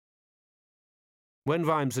When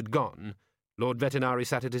Vimes had gone, Lord Vetinari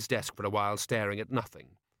sat at his desk for a while staring at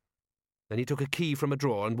nothing. Then he took a key from a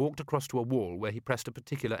drawer and walked across to a wall where he pressed a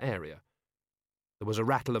particular area. There was a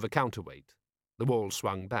rattle of a counterweight. The wall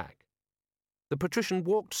swung back. The patrician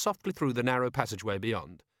walked softly through the narrow passageway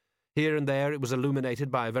beyond. Here and there it was illuminated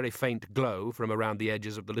by a very faint glow from around the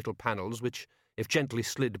edges of the little panels which, if gently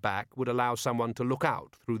slid back, would allow someone to look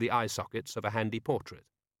out through the eye sockets of a handy portrait.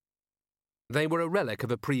 They were a relic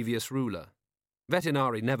of a previous ruler.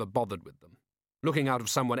 Vetinari never bothered with them. Looking out of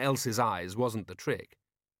someone else's eyes wasn't the trick.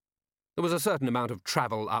 There was a certain amount of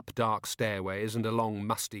travel up dark stairways and along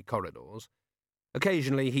musty corridors.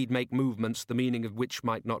 Occasionally he'd make movements the meaning of which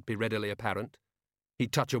might not be readily apparent.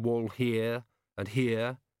 He'd touch a wall here and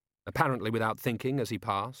here, apparently without thinking as he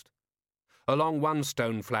passed. Along one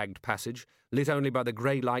stone-flagged passage, lit only by the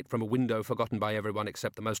grey light from a window forgotten by everyone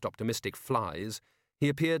except the most optimistic flies, he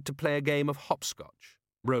appeared to play a game of hopscotch,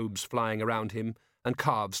 robes flying around him and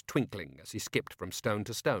calves twinkling as he skipped from stone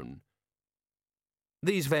to stone.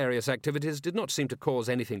 These various activities did not seem to cause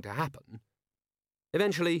anything to happen.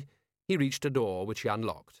 Eventually, he reached a door which he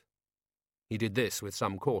unlocked. He did this with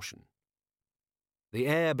some caution. The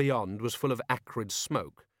air beyond was full of acrid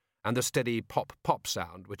smoke, and the steady pop-pop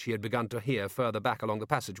sound which he had begun to hear further back along the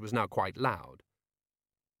passage was now quite loud.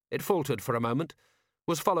 It faltered for a moment,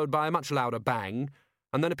 was followed by a much louder bang,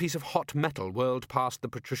 and then a piece of hot metal whirled past the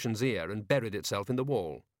patrician's ear and buried itself in the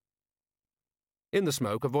wall. In the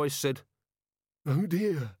smoke, a voice said, "Oh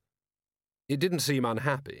dear." It didn't seem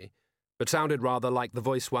unhappy, but sounded rather like the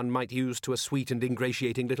voice one might use to a sweet and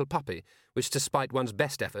ingratiating little puppy, which, despite one's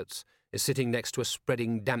best efforts, is sitting next to a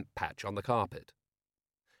spreading damp patch on the carpet.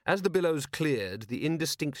 As the billows cleared, the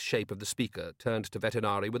indistinct shape of the speaker turned to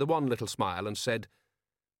Vetinari with a wan little smile and said,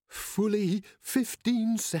 "Fully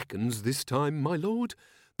 15 seconds this time, my lord.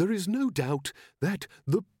 There is no doubt that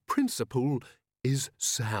the principle is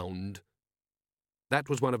sound." That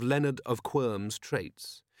was one of Leonard of Quirm's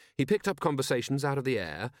traits. He picked up conversations out of the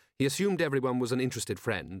air, he assumed everyone was an interested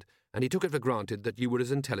friend, and he took it for granted that you were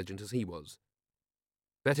as intelligent as he was.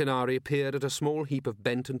 Vetinari peered at a small heap of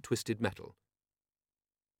bent and twisted metal.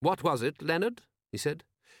 "What was it, Leonard?" he said.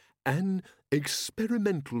 "An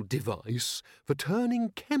experimental device for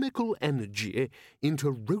turning chemical energy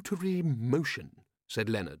into rotary motion," said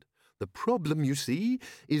Leonard. "The problem, you see,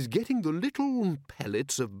 is getting the little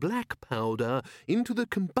pellets of black powder into the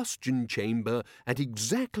combustion chamber at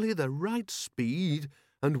exactly the right speed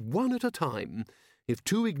and one at a time. If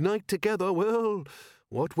two ignite together, well,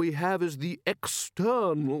 what we have is the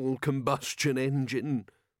external combustion engine."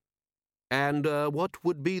 "And what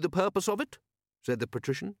would be the purpose of it?" said the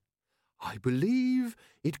patrician. "I believe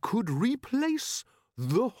it could replace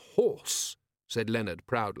the horse," said Leonard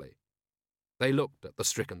proudly. They looked at the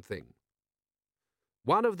stricken thing.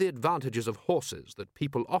 "One of the advantages of horses that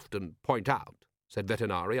people often point out," said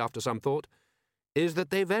Vetinari after some thought, "is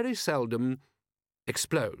that they very seldom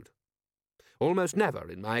explode. Almost never,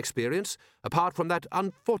 in my experience, apart from that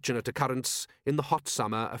unfortunate occurrence in the hot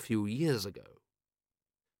summer a few years ago."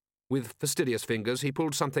 With fastidious fingers he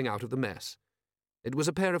pulled something out of the mess. It was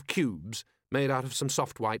a pair of cubes made out of some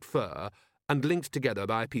soft white fur and linked together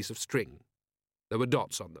by a piece of string. There were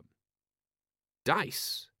dots on them.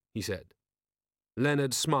 "Dice," he said.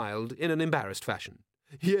 Leonard smiled in an embarrassed fashion.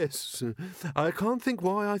 "Yes, I can't think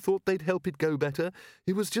why I thought they'd help it go better.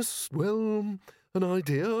 It was just, well, an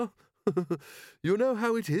idea. You know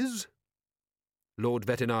how it is?" Lord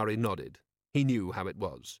Vetinari nodded. He knew how it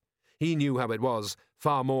was. He knew how it was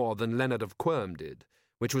far more than Leonard of Quirm did,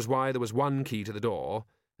 which was why there was one key to the door,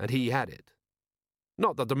 and he had it.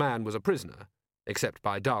 Not that the man was a prisoner, except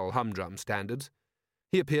by dull humdrum standards.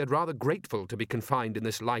 He appeared rather grateful to be confined in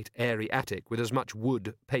this light, airy attic with as much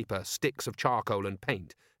wood, paper, sticks of charcoal and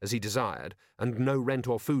paint as he desired, and no rent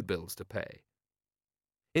or food bills to pay.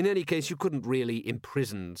 In any case, you couldn't really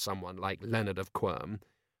imprison someone like Leonard of Quirm.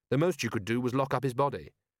 The most you could do was lock up his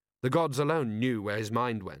body. The gods alone knew where his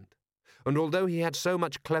mind went. And although he had so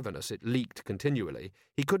much cleverness it leaked continually,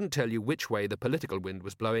 he couldn't tell you which way the political wind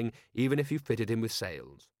was blowing, even if you fitted him with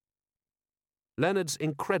sails. Leonard's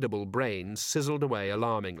incredible brain sizzled away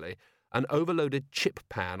alarmingly, an overloaded chip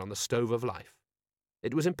pan on the stove of life.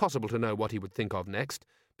 It was impossible to know what he would think of next,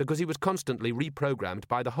 because he was constantly reprogrammed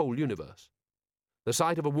by the whole universe. The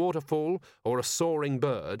sight of a waterfall or a soaring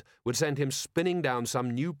bird would send him spinning down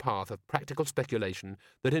some new path of practical speculation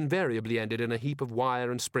that invariably ended in a heap of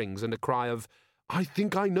wire and springs and a cry of, "I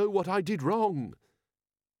think I know what I did wrong."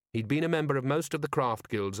 He'd been a member of most of the craft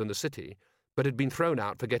guilds in the city, but had been thrown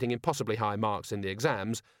out for getting impossibly high marks in the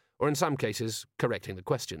exams, or in some cases correcting the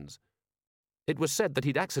questions. It was said that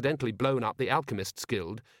he'd accidentally blown up the Alchemists'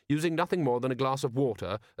 Guild using nothing more than a glass of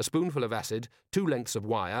water, a spoonful of acid, 2 lengths of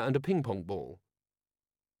wire, and a ping-pong ball.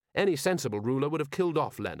 Any sensible ruler would have killed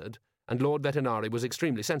off Leonard, and Lord Vetinari was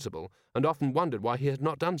extremely sensible, and often wondered why he had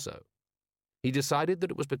not done so. He decided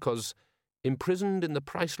that it was because, imprisoned in the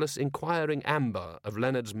priceless inquiring amber of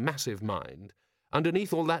Leonard's massive mind,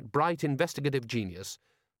 underneath all that bright investigative genius,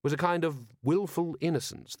 was a kind of willful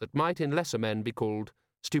innocence that might in lesser men be called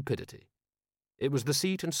stupidity. It was the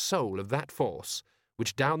seat and soul of that force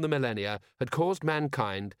which down the millennia had caused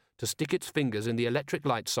mankind to stick its fingers in the electric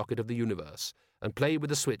light socket of the universe and play with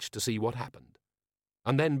the switch to see what happened,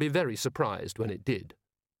 and then be very surprised when it did.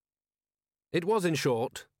 It was, in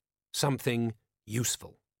short, something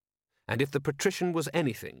useful, and if the patrician was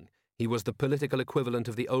anything, he was the political equivalent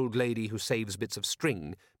of the old lady who saves bits of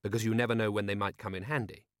string because you never know when they might come in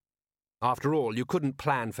handy. After all, you couldn't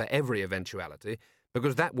plan for every eventuality,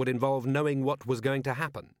 because that would involve knowing what was going to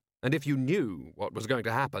happen, and if you knew what was going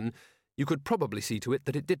to happen, you could probably see to it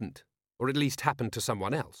that it didn't, or at least happened to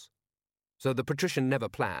someone else. So the patrician never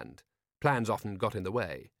planned. Plans often got in the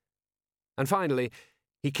way. And finally,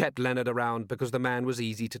 he kept Leonard around because the man was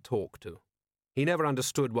easy to talk to. He never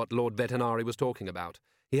understood what Lord Vetinari was talking about.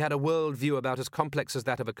 He had a world view about as complex as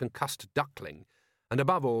that of a concussed duckling, and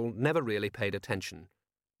above all, never really paid attention.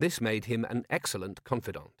 This made him an excellent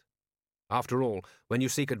confidant. After all, when you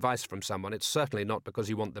seek advice from someone, it's certainly not because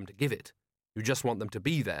you want them to give it. You just want them to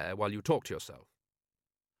be there while you talk to yourself.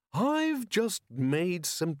 "I've just made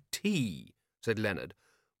some tea," said Leonard.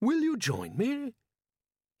 "Will you join me?"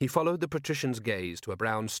 He followed the patrician's gaze to a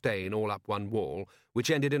brown stain all up one wall, which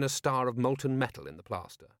ended in a star of molten metal in the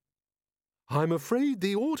plaster. "I'm afraid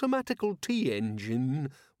the automatical tea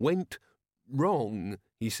engine went wrong,"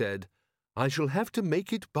 he said. "I shall have to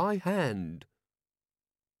make it by hand."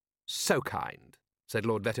 "So kind," said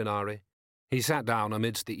Lord Vetinari. He sat down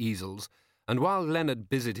amidst the easels, and while Leonard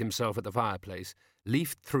busied himself at the fireplace,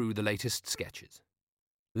 leafed through the latest sketches.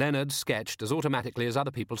 Leonard sketched as automatically as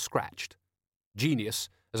other people scratched. Genius,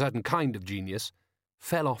 a certain kind of genius,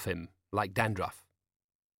 fell off him like dandruff.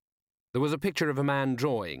 There was a picture of a man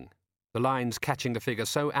drawing, the lines catching the figure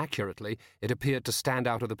so accurately it appeared to stand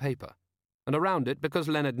out of the paper, and around it, because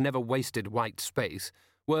Leonard never wasted white space,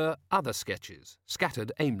 were other sketches,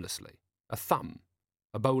 scattered aimlessly, a thumb,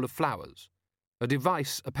 a bowl of flowers, a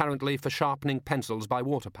device apparently for sharpening pencils by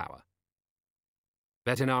water power.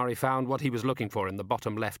 Vetinari found what he was looking for in the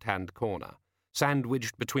bottom left-hand corner,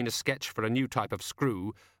 sandwiched between a sketch for a new type of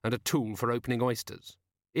screw and a tool for opening oysters.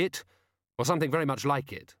 It, or something very much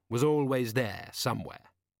like it, was always there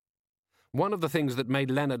somewhere. One of the things that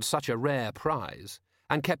made Leonard such a rare prize,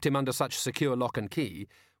 and kept him under such secure lock and key,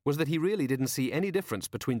 was that he really didn't see any difference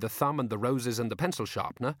between the thumb and the roses and the pencil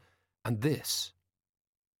sharpener, and this.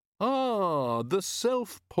 "Ah, the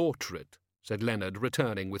self-portrait," said Leonard,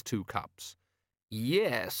 returning with 2 cups.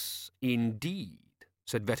 "Yes, indeed,"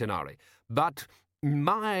 said Vetinari, "but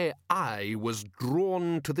my eye was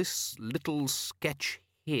drawn to this little sketch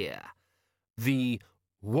here, the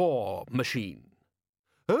war machine."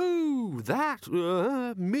 "Oh, that,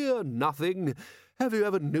 mere nothing. Have you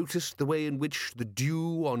ever noticed the way in which the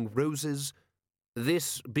dew on roses—"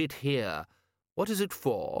 "This bit here, what is it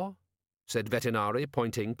for?" said Vetinari,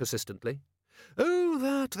 pointing persistently.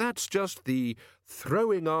 "Oh, that's just the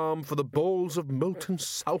throwing arm for the balls of molten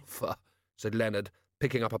sulphur," said Leonard,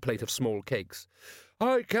 picking up a plate of small cakes.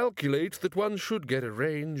 "I calculate that one should get a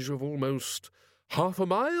range of almost half a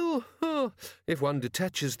mile, if one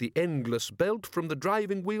detaches the endless belt from the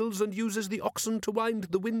driving wheels and uses the oxen to wind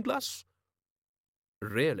the windlass."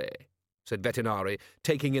 "Really?" said Vetinari,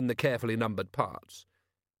 taking in the carefully numbered parts.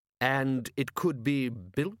 "And it could be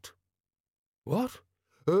built?" "What?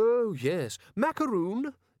 Oh, yes.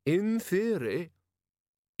 Macaroon, in theory."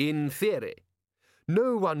 "In theory?"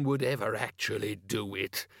 "No one would ever actually do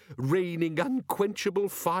it, raining unquenchable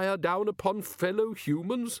fire down upon fellow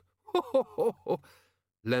humans. Ho, ho, ho, ho."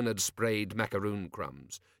 Leonard sprayed macaroon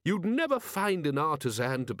crumbs. "You'd never find an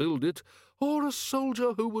artisan to build it, or a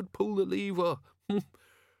soldier who would pull the lever.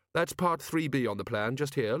 That's part 3B on the plan,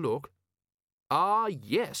 just here, look." "Ah,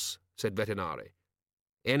 yes," said Vetinari.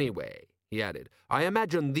 "Anyway," he added, "I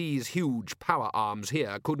imagine these huge power arms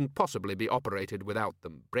here couldn't possibly be operated without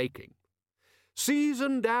them breaking."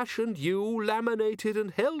 "Seasoned ash and yew, laminated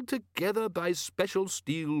and held together by special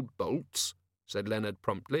steel bolts," said Leonard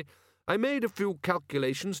promptly. "I made a few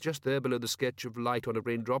calculations just there below the sketch of light on a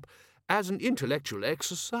raindrop, as an intellectual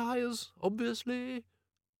exercise, obviously."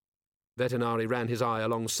 Vetinari ran his eye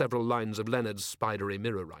along several lines of Leonard's spidery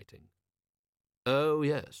mirror writing. "Oh,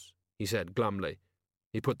 yes," he said glumly.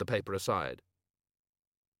 He put the paper aside.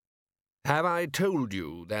 Have I told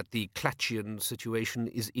you that the Clatchian situation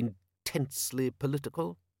is intensely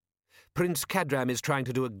political? Prince Cadram is trying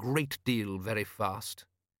to do a great deal very fast.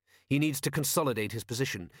 He needs to consolidate his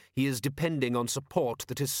position. He is depending on support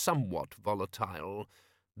that is somewhat volatile.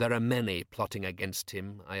 There are many plotting against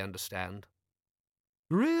him, I understand.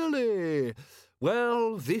 Really?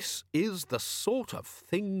 Well, this is the sort of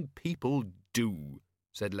thing people do,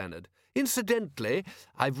 said Leonard. Incidentally,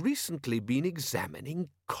 I've recently been examining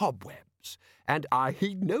cobwebs, and I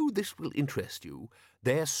know this will interest you.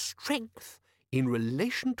 Their strength in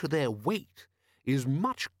relation to their weight is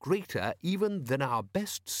much greater even than our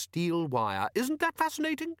best steel wire. Isn't that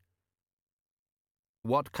fascinating?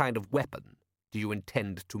 What kind of weapon do you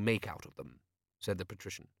intend to make out of them? Said the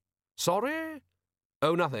patrician. Sorry?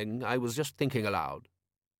 Oh, nothing. I was just thinking aloud.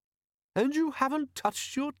 And you haven't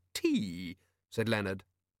touched your tea, said Leonard.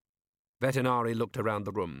 Vetinari looked around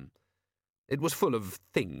the room. It was full of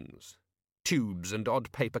things, tubes and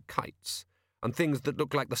odd paper kites, and things that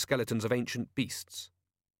looked like the skeletons of ancient beasts.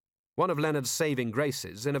 One of Leonard's saving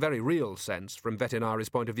graces, in a very real sense from Vetinari's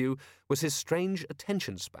point of view, was his strange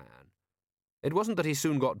attention span. It wasn't that he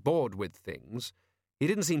soon got bored with things. He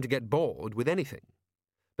didn't seem to get bored with anything.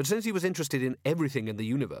 But since he was interested in everything in the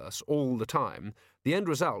universe all the time, the end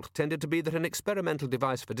result tended to be that an experimental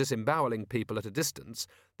device for disemboweling people at a distance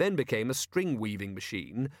then became a string-weaving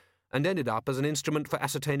machine and ended up as an instrument for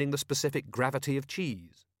ascertaining the specific gravity of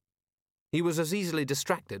cheese. He was as easily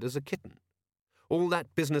distracted as a kitten. All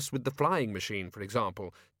that business with the flying machine, for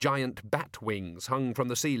example, giant bat wings hung from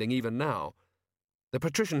the ceiling even now. The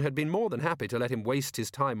patrician had been more than happy to let him waste his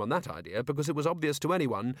time on that idea because it was obvious to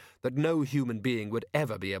anyone that no human being would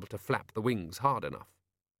ever be able to flap the wings hard enough.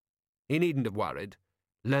 He needn't have worried.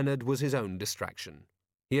 Leonard was his own distraction.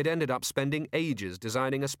 He had ended up spending ages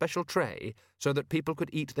designing a special tray so that people could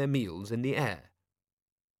eat their meals in the air.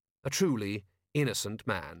 A truly innocent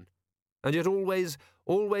man. And yet always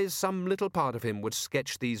some little part of him would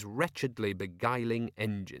sketch these wretchedly beguiling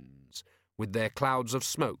engines, with their clouds of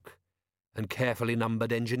smoke and carefully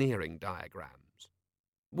numbered engineering diagrams.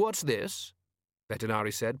 What's this?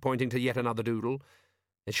 Vetinari said, pointing to yet another doodle.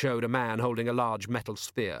 It showed a man holding a large metal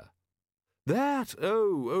sphere. That?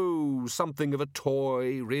 Oh, something of a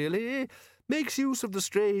toy, really. Makes use of the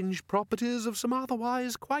strange properties of some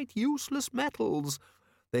otherwise quite useless metals.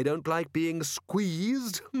 They don't like being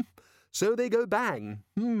squeezed, so they go bang,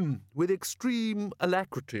 with extreme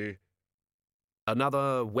alacrity.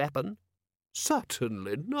 Another weapon?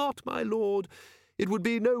 Certainly not, my lord. It would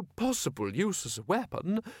be no possible use as a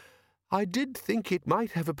weapon. I did think it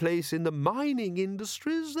might have a place in the mining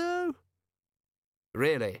industries, though.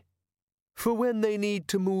 Really? For when they need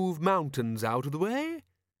to move mountains out of the way?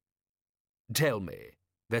 Tell me,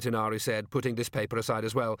 Vetinari said, putting this paper aside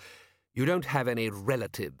as well, you don't have any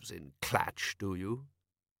relatives in Clatch, do you?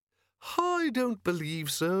 I don't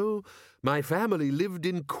believe so. My family lived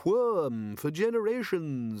in Quirm for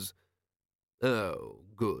generations. Oh,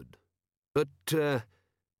 good. But,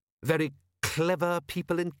 very clever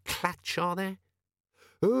people in Clatch, are they?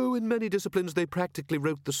 Oh, in many disciplines they practically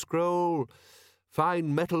wrote the scroll.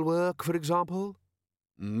 Fine metalwork, for example.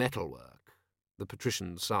 Metalwork, the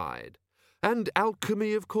patrician sighed. And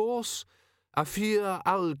alchemy, of course. Afir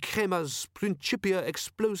Alchemas Principia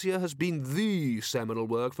Explosia has been the seminal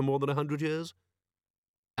work for more than 100 years.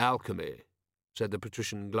 Alchemy, said the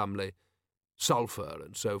patrician glumly. Sulphur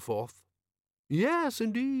and so forth. Yes,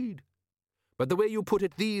 indeed. But the way you put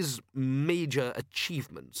it, these major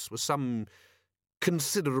achievements were some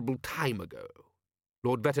considerable time ago.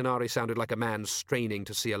 Lord Vetinari sounded like a man straining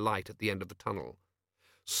to see a light at the end of the tunnel.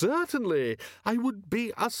 Certainly, I would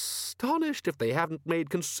be astonished if they haven't made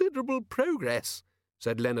considerable progress,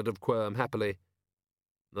 said Leonard of Quirm happily.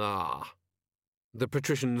 Ah. The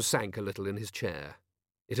patrician sank a little in his chair.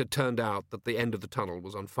 It had turned out that the end of the tunnel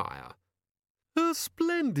was on fire.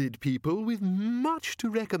 Splendid people with much to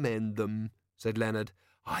recommend them, said Leonard.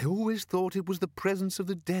 I always thought it was the presence of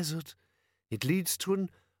the desert. It leads to an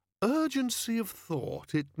urgency of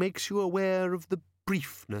thought. It makes you aware of the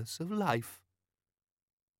briefness of life.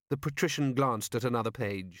 The patrician glanced at another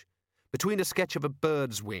page. Between a sketch of a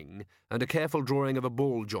bird's wing and a careful drawing of a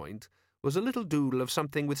ball joint was a little doodle of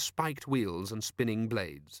something with spiked wheels and spinning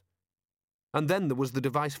blades. And then there was the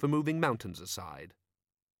device for moving mountains aside.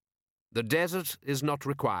 The desert is not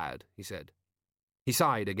required, he said. He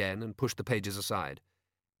sighed again and pushed the pages aside.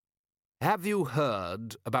 Have you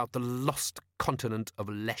heard about the lost continent of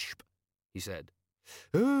Leshp? He said.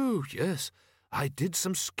 Oh, yes. I did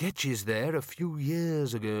some sketches there a few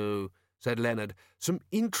years ago, said Leonard. Some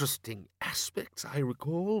interesting aspects, I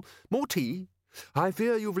recall. More tea? I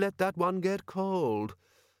fear you've let that one get cold.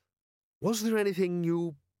 Was there anything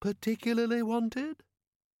you particularly wanted?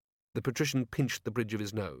 The patrician pinched the bridge of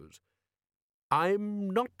his nose. I'm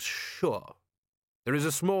not sure. There is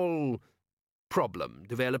a small problem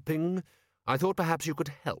developing. I thought perhaps you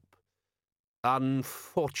could help.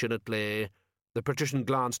 Unfortunately, the patrician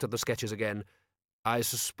glanced at the sketches again. I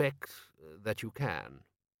suspect that you can.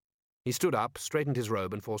 He stood up, straightened his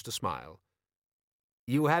robe, and forced a smile.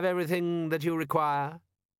 You have everything that you require?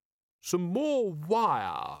 Some more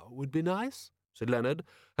wire would be nice, said Leonard,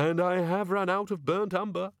 and I have run out of burnt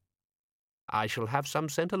umber. I shall have some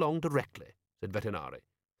sent along directly, said Vetinari.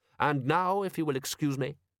 And now, if you will excuse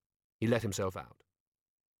me. He let himself out.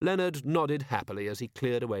 Leonard nodded happily as he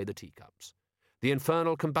cleared away the teacups. The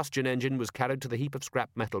infernal combustion engine was carried to the heap of scrap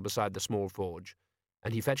metal beside the small forge,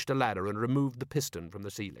 and he fetched a ladder and removed the piston from the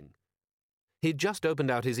ceiling. He'd just opened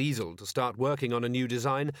out his easel to start working on a new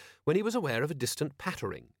design when he was aware of a distant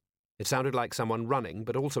pattering. It sounded like someone running,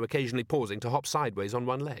 but also occasionally pausing to hop sideways on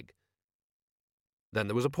one leg. Then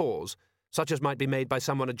there was a pause, such as might be made by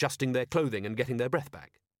someone adjusting their clothing and getting their breath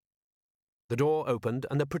back. The door opened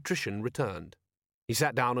and the patrician returned. He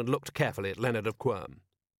sat down and looked carefully at Leonard of Quirm.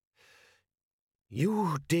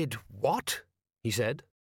 You did what? He said.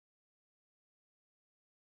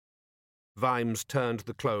 Vimes turned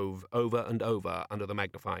the clove over and over under the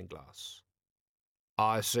magnifying glass.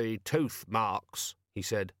 I see tooth marks, he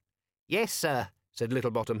said. Yes, sir, said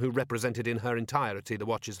Littlebottom, who represented in her entirety the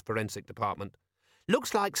watch's forensic department.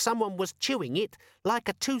 Looks like someone was chewing it like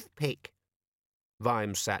a toothpick.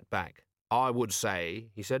 Vimes sat back. I would say,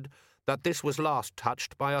 he said, that this was last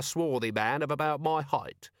touched by a swarthy man of about my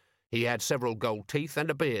height. He had several gold teeth and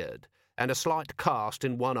a beard, and a slight cast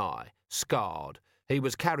in one eye, scarred. He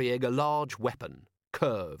was carrying a large weapon,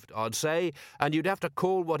 curved, I'd say, and you'd have to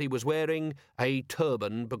call what he was wearing a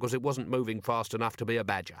turban because it wasn't moving fast enough to be a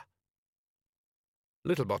badger.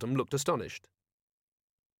 Littlebottom looked astonished.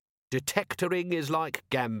 Detectoring is like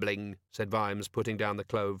gambling, said Vimes, putting down the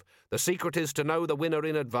clove. The secret is to know the winner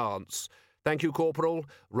in advance. Thank you, Corporal.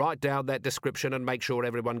 Write down that description and make sure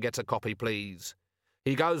everyone gets a copy, please.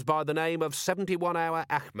 He goes by the name of 71-Hour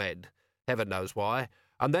Ahmed, heaven knows why,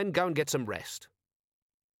 and then go and get some rest.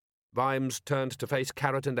 Vimes turned to face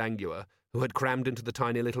Carrot and Angua, who had crammed into the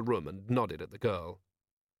tiny little room, and nodded at the girl.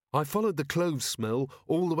 I followed the clove smell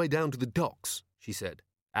all the way down to the docks, she said.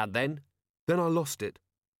 And then? Then I lost it.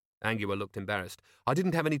 Angua looked embarrassed. I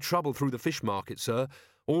didn't have any trouble through the fish market, sir,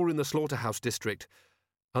 or in the slaughterhouse district,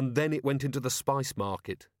 and then it went into the spice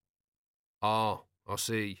market. Ah, I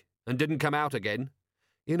see. And didn't come out again?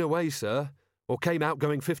 In a way, sir, or came out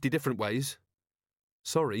going 50 different ways.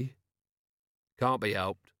 Sorry. Can't be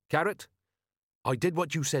helped. Carrot? I did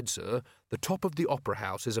what you said, sir. The top of the opera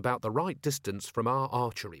house is about the right distance from our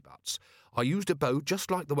archery butts. I used a bow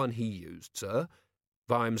just like the one he used, sir.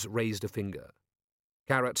 Vimes raised a finger.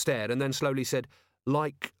 Carrot stared and then slowly said,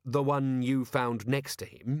 Like the one you found next to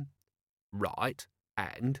him? Right,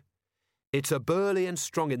 and? It's a burly and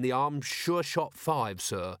strong in the arm sure-shot 5,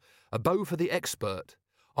 sir. A bow for the expert.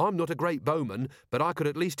 I'm not a great bowman, but I could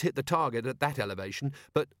at least hit the target at that elevation.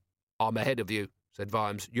 But I'm ahead of you, said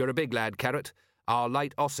Vimes. You're a big lad, Carrot. Our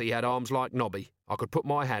late Ossie had arms like Nobby. I could put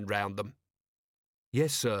my hand round them.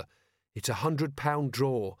 Yes, sir. It's a 100-pound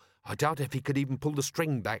draw. I doubt if he could even pull the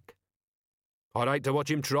string back. I'd hate to watch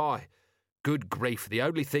him try. Good grief, the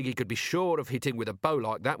only thing he could be sure of hitting with a bow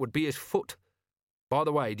like that would be his foot. By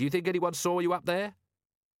the way, do you think anyone saw you up there?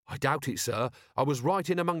 I doubt it, sir. I was right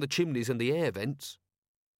in among the chimneys and the air vents.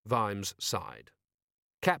 Vimes sighed.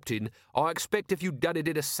 Captain, I expect if you'd done it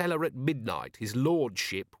in a cellar at midnight, his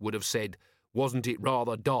lordship would have said, Wasn't it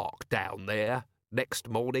rather dark down there, next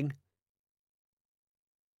morning?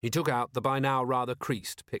 He took out the by now rather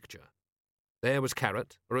creased picture. There was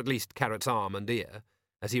Carrot, or at least Carrot's arm and ear,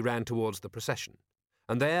 as he ran towards the procession,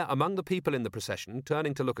 and there, among the people in the procession,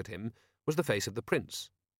 turning to look at him, was the face of the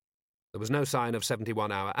prince. There was no sign of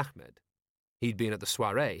 71-Hour Ahmed. He'd been at the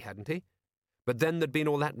soiree, hadn't he? But then there'd been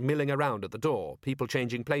all that milling around at the door, people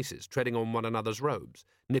changing places, treading on one another's robes,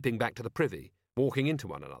 nipping back to the privy, walking into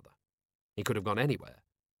one another. He could have gone anywhere.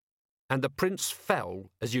 And the prince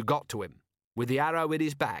fell as you got to him, with the arrow in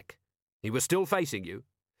his back. He was still facing you.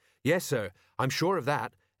 Yes, sir, I'm sure of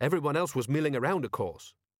that. Everyone else was milling around, of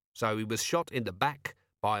course. So he was shot in the back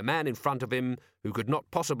by a man in front of him who could not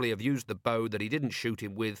possibly have used the bow that he didn't shoot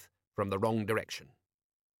him with from the wrong direction.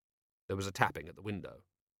 There was a tapping at the window.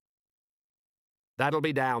 That'll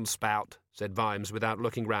be Downspout, said Vimes without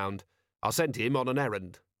looking round. I sent him on an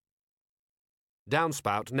errand.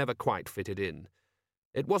 Downspout never quite fitted in.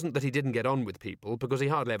 It wasn't that he didn't get on with people, because he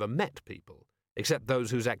hardly ever met people, except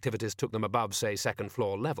those whose activities took them above, say,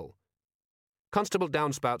 second-floor level. Constable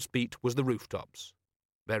Downspout's beat was the rooftops.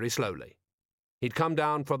 Very slowly. He'd come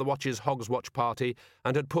down for the watch's Hog's Watch party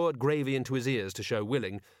and had poured gravy into his ears to show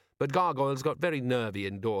willing, but gargoyles got very nervy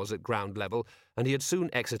indoors at ground level, and he had soon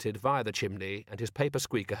exited via the chimney, and his paper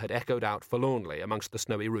squeaker had echoed out forlornly amongst the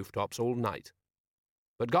snowy rooftops all night.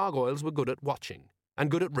 But gargoyles were good at watching, and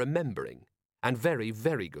good at remembering, and very,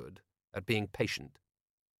 very good at being patient.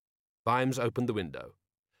 Vimes opened the window.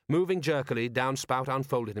 Moving jerkily, Downspout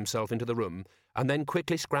unfolded himself into the room, and then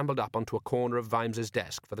quickly scrambled up onto a corner of Vimes's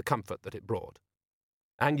desk for the comfort that it brought.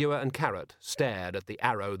 Angua and Carrot stared at the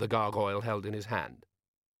arrow the gargoyle held in his hand.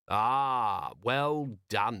 "Ah, well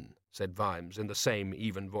done," said Vimes in the same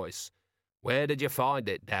even voice. "Where did you find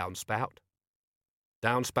it, Downspout?"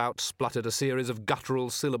 Downspout spluttered a series of guttural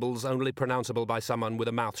syllables only pronounceable by someone with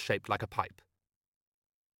a mouth shaped like a pipe.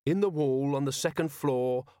 "In the wall on the second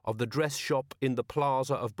floor of the dress shop in the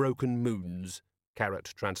Plaza of Broken Moons,"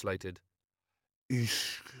 Carrot translated.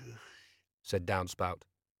 "Ish," said Downspout.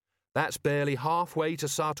 "That's barely halfway to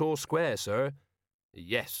Sartor Square, sir."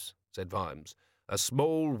 "Yes," said Vimes. "A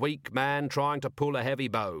small, weak man trying to pull a heavy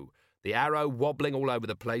bow, the arrow wobbling all over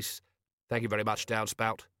the place. Thank you very much,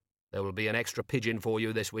 Downspout. There will be an extra pigeon for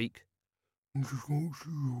you this week."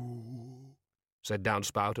 said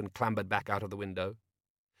Downspout and clambered back out of the window.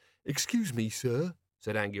 "Excuse me, sir,"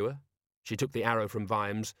 said Angua. She took the arrow from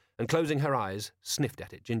Vimes and, closing her eyes, sniffed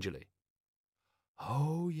at it gingerly.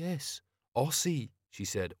 "Oh, yes, Aussie," she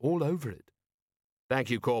said, "all over it." "Thank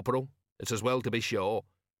you, Corporal. It's as well to be sure."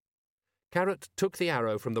 Carrot took the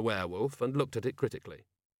arrow from the werewolf and looked at it critically.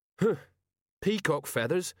 "Huh, peacock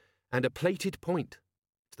feathers and a plated point.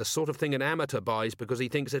 It's the sort of thing an amateur buys because he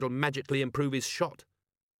thinks it'll magically improve his shot.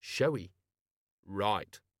 Showy."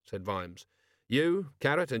 "Right," said Vimes. "You,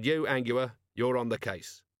 Carrot, and you, Angua, you're on the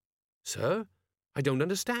case." "Sir, I don't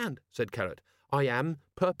understand," said Carrot. "I am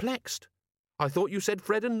perplexed. I thought you said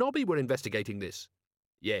Fred and Nobby were investigating this."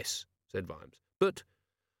 "Yes," said Vimes, "but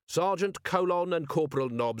Sergeant Colon and Corporal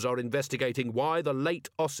Nobbs are investigating why the late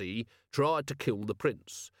Ossie tried to kill the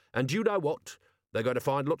prince. And you know what? They're going to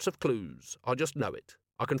find lots of clues. I just know it.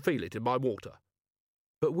 I can feel it in my water."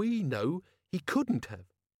 "But we know he couldn't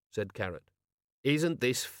have," said Carrot. "Isn't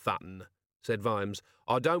this fun?" said Vimes.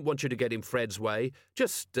 "I don't want you to get in Fred's way.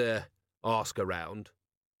 Just, ask around.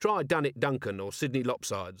 Try Dunnit Duncan or Sidney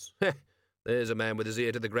Lopsides. There's a man with his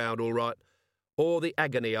ear to the ground, all right. Or the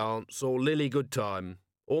Agony Aunts, or Lily Goodtime,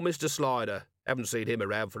 or Mr. Slider. Haven't seen him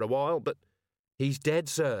around for a while, but—" "He's dead,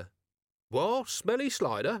 sir." "What? Smelly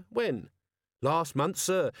Slider? When?" "Last month,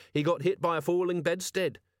 sir. He got hit by a falling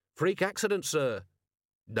bedstead. Freak accident, sir."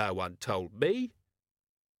 "No one told me."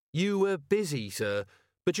 "You were busy, sir,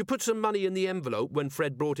 but you put some money in the envelope when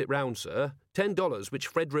Fred brought it round, sir. $10, which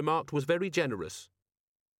Fred remarked was very generous."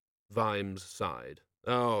 Vimes sighed.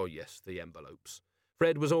 Oh, yes, the envelopes.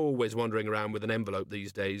 Fred was always wandering around with an envelope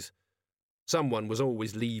these days. Someone was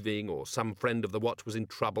always leaving, or some friend of the watch was in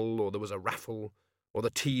trouble, or there was a raffle, or the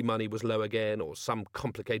tea money was low again, or some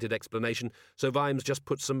complicated explanation, so Vimes just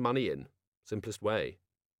put some money in. Simplest way.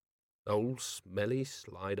 Old smelly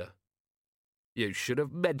Slider. "You should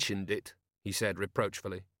have mentioned it," he said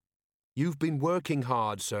reproachfully. "You've been working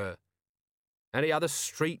hard, sir." "Any other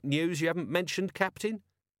street news you haven't mentioned, Captain?"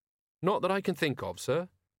 "Not that I can think of, sir."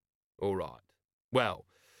 "All right. Well,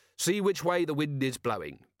 see which way the wind is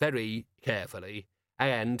blowing, very carefully,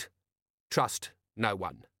 and trust no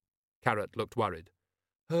one." Carrot looked worried.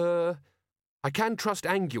 I can trust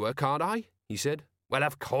Angua, can't I?" he said. "Well,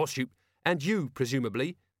 of course you— And you,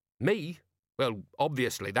 presumably." "Me? Well,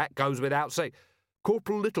 obviously, that goes without saying.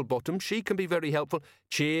 Corporal Littlebottom, she can be very helpful.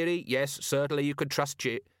 Cheery, yes, certainly you could trust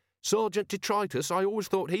Sergeant Detritus, I always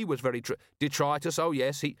thought he was very Detritus, oh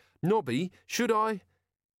yes, he— Nobby, should I—"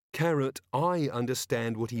 "Carrot, I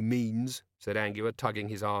understand what he means," said Angua, tugging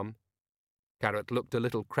his arm. Carrot looked a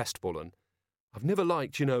little crestfallen. "I've never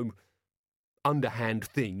liked, underhand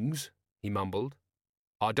things," he mumbled.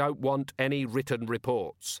 "I don't want any written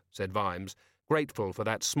reports," said Vimes, grateful for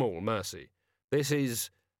that small mercy. "This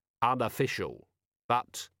is unofficial,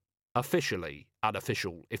 but officially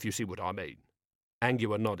unofficial, if you see what I mean."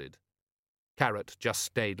 Angua nodded. Carrot just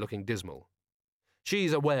stayed looking dismal.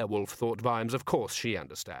 She's a werewolf, thought Vimes. Of course she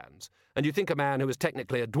understands. And you'd think a man who is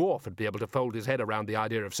technically a dwarf would be able to fold his head around the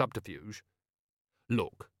idea of subterfuge.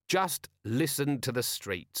 "Look, just listen to the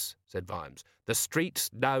streets," said Vimes. "The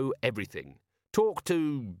streets know everything. Talk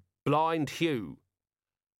to Blind Hugh."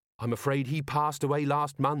 "I'm afraid he passed away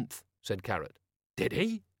last month," said Carrot. "Did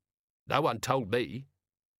he? No one told me."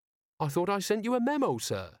 "I thought I sent you a memo,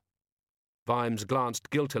 sir." Vimes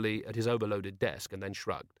glanced guiltily at his overloaded desk and then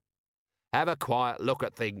shrugged. "Have a quiet look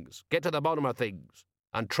at things. Get to the bottom of things.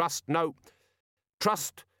 And trust no—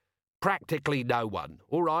 trust practically no one,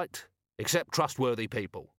 all right? Except trustworthy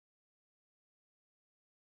people.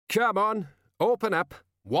 Come on, open up.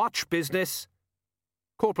 Watch business.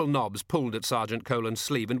 Corporal Nobbs pulled at Sergeant Colan's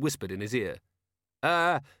sleeve and whispered in his ear.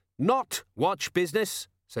 Not watch business,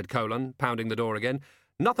 said Colan, pounding the door again.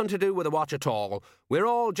 Nothing to do with the watch at all. We're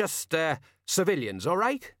all just, civilians, all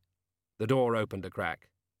right? The door opened a crack.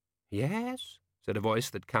 Yes, said a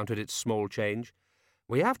voice that counted its small change.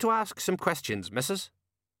 We have to ask some questions, missus.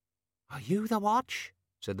 Are you the watch?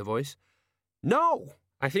 Said the voice. No,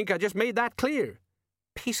 I think I just made that clear.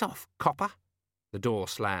 Piss off, copper. The door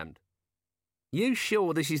slammed. You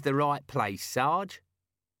sure this is the right place, Sarge?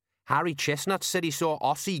 Harry Chestnut said he saw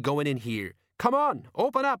Ossie going in here. Come on,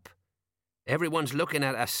 open up. Everyone's looking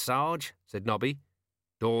at us, Sarge, said Nobby.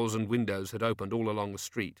 Doors and windows had opened all along the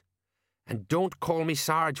street. And don't call me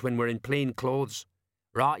Sarge when we're in plain clothes.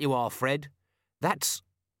 Right you are, Fred. That's...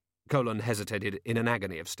 Colan hesitated in an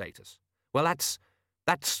agony of status. Well,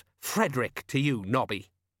 that's Frederick to you,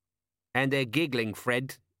 Nobby. And they're giggling,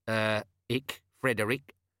 Fred.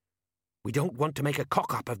 Frederick. We don't want to make a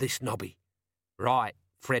cock-up of this, Nobby. Right,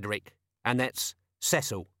 Frederick. And that's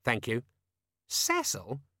Cecil, thank you.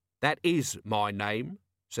 Cecil? That is my name,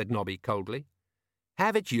 said Nobby coldly.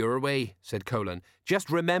 Have it your way, said Colan. Just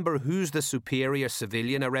remember who's the superior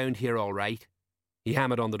civilian around here, all right? He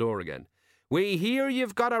hammered on the door again. We hear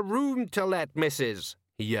you've got a room to let, missus,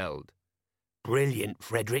 he yelled. Brilliant,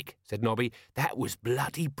 Frederick, said Nobby. That was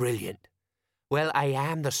bloody brilliant. Well, I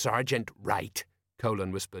am the sergeant, right,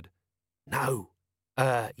 Colan whispered. No.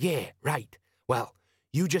 Yeah, right. Well,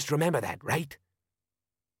 you just remember that, right?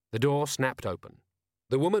 The door snapped open.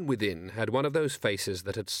 The woman within had one of those faces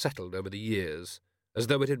that had settled over the years, as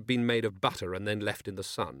though it had been made of butter and then left in the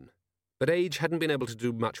sun. But age hadn't been able to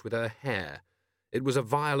do much with her hair. It was a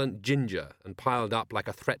violent ginger and piled up like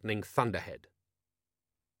a threatening thunderhead.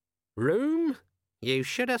 Room? You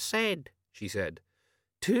should have said, she said.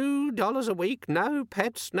 $2 a week, no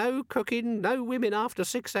pets, no cooking, no women after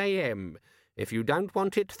 6 a.m. If you don't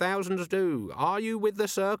want it, thousands do. Are you with the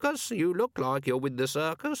circus? You look like you're with the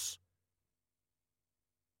circus.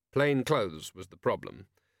 Plain clothes was the problem.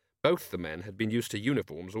 Both the men had been used to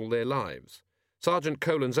uniforms all their lives. Sergeant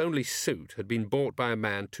Colan's only suit had been bought by a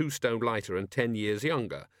man 2 stone lighter and 10 years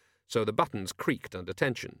younger, so the buttons creaked under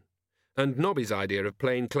tension. And Nobby's idea of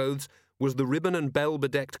plain clothes was the ribbon and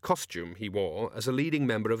bell-bedecked costume he wore as a leading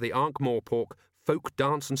member of the Ankh-Morpork Folk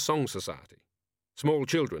Dance and Song Society. Small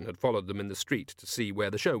children had followed them in the street to see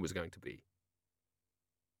where the show was going to be.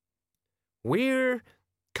 We're...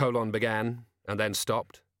 Colan began, and then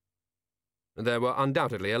stopped. There were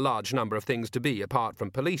undoubtedly a large number of things to be apart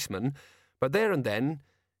from policemen, but there and then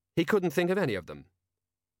he couldn't think of any of them.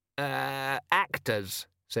 Actors,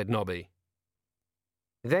 said Nobby.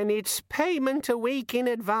 Then it's payment a week in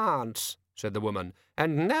advance, said the woman,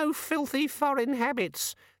 and no filthy foreign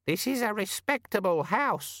habits. This is a respectable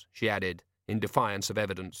house, she added, in defiance of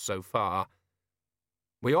evidence so far.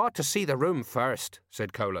 We ought to see the room first,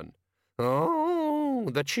 said Colan. Oh,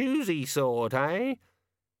 the choosy sort, eh?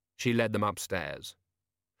 She led them upstairs.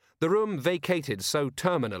 The room vacated so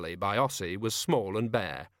terminally by Ossie was small and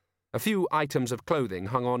bare. A few items of clothing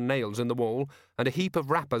hung on nails in the wall, and a heap of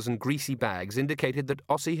wrappers and greasy bags indicated that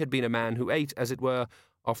Ossie had been a man who ate, as it were,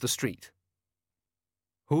 off the street.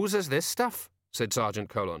 Whose is this stuff? Said Sergeant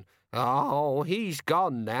Colan. Oh, he's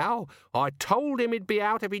gone now. I told him he'd be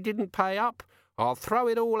out if he didn't pay up. I'll throw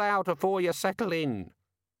it all out afore you settle in.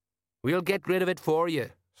 We'll get rid of it for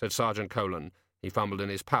you, said Sergeant Colan. He fumbled in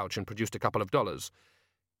his pouch and produced a couple of dollars.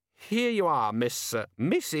 Here you are,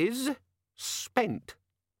 Mrs. Spent,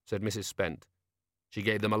 said Mrs. Spent. She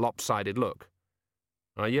gave them a lopsided look.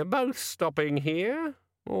 Are you both stopping here,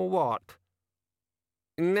 or what?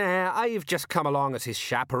 Nah, I've just come along as his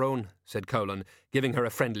chaperone, said Colan, giving her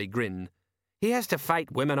a friendly grin. He has to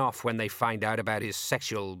fight women off when they find out about his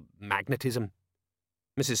sexual magnetism.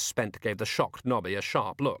 Mrs. Spent gave the shocked Nobby a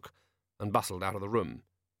sharp look, and bustled out of the room.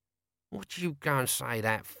 What you go and say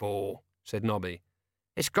that for? Said Nobby.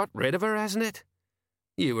 It's got rid of her, hasn't it?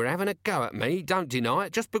 You were having a go at me, don't deny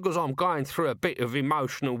it, just because I'm going through a bit of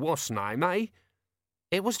emotional what's-name, eh?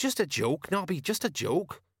 It was just a joke, Nobby, just a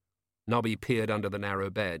joke. Nobby peered under the narrow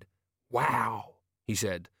bed. Wow, he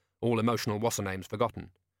said, all emotional what's-names forgotten.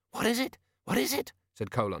 What is it? What is it?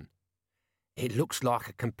 Said Colan. It looks like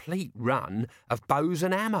a complete run of bows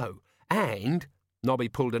and ammo, and... Nobby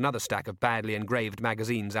pulled another stack of badly engraved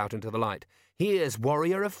magazines out into the light. Here's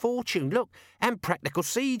Warrior of Fortune, look, and practical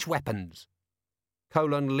siege weapons.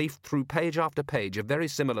 Colan leafed through page after page of very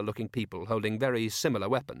similar-looking people holding very similar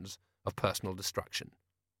weapons of personal destruction.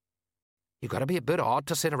 "You got to be a bit odd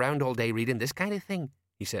to sit around all day reading this kind of thing,"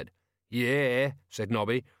 he said. "Yeah," said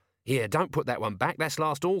Nobby. "Here, don't put that one back. That's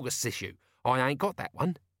last August's issue. I ain't got that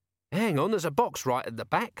one. Hang on, there's a box right at the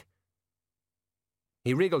back."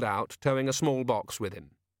 He wriggled out, towing a small box with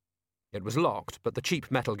him. It was locked, but the cheap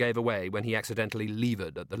metal gave away when he accidentally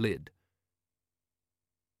levered at the lid.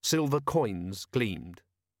 Silver coins gleamed.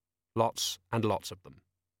 Lots and lots of them.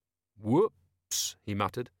 "Whoops," he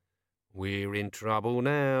muttered. "We're in trouble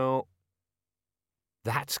now."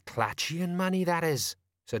 "That's Clatchian money, that is,"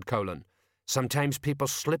 said Colin. "Sometimes people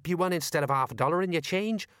slip you one instead of $half in your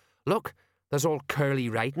change. Look, there's all curly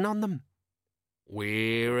writing on them."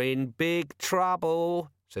 "We're in big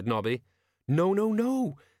trouble," said Nobby.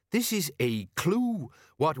 No. This is a clue,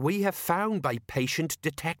 what we have found by patient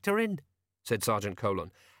detectoring," said Sergeant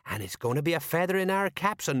Colin. "And it's going to be a feather in our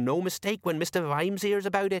caps and no mistake when Mr. Vimes hears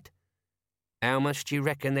about it." "How much do you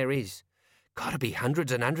reckon there is?" "Gotta be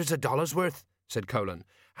hundreds and hundreds of dollars worth," said Colin.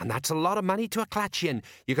 "And that's a lot of money to a Clatchian.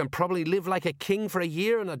 You can probably live like a king for a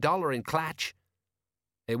year on $1 in Clatch."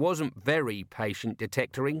 "It wasn't very patient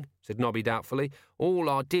detectoring," said Nobby doubtfully. "All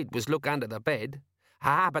I did was look under the bed."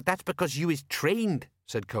 "Ah, but that's because you is trained,"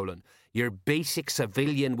 said Colin. "Your basic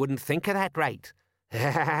civilian wouldn't think of that right."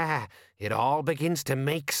 "It all begins to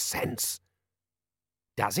make sense."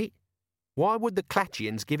 "Does it? Why would the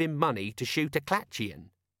Clatchians give him money to shoot a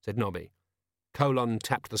Clatchian?" said Nobby. Colin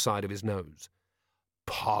tapped the side of his nose.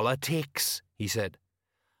 "Politics," he said.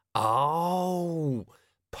 "Oh,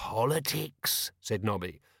 politics," said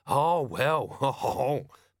Nobby. "Oh, well,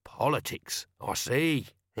 politics, I see.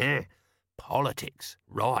 Politics,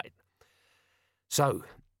 right. So,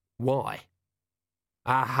 why?"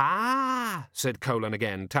 "Aha!" said Colin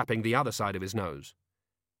again, tapping the other side of his nose.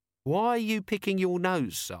 "Why are you picking your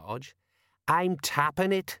nose, Sarge?" "I'm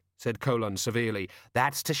tapping it," said Colin severely.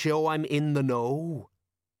 "That's to show I'm in the know."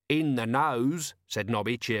 "In the nose," said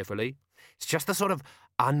Nobby cheerfully. "It's just the sort of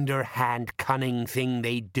underhand cunning thing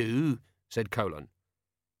they do," said Colin.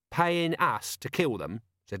 "Paying us to kill them?"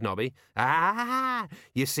 said Nobby. "Ah,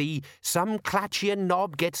 you see, some Clatchian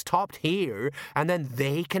knob gets topped here, and then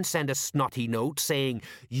they can send a snotty note saying,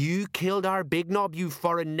 'You killed our big knob, you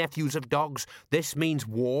foreign nephews of dogs. This means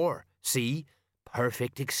war.' See?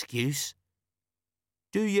 Perfect excuse."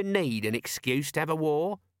 "Do you need an excuse to have a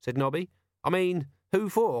war?" said Nobby. "I mean, who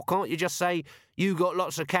for? Can't you just say, 'You got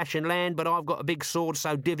lots of cash and land, but I've got a big sword,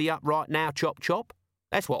 so divvy up right now, chop chop'?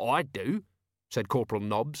 That's what I'd do," said Corporal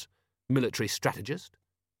Nobbs, military strategist.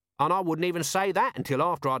 "And I wouldn't even say that until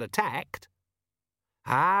after I'd attacked."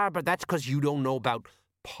 "Ah, but that's 'cause you don't know about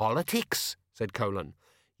politics," said Colin.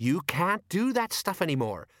 "You can't do that stuff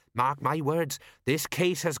anymore. Mark my words, this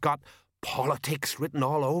case has got politics written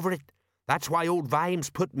all over it. That's why old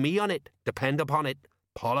Vimes put me on it, depend upon it.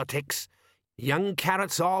 Politics. Young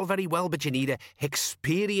carrot's all very well, but you need a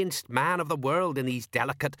experienced man of the world in these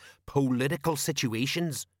delicate political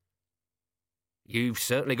situations." "You've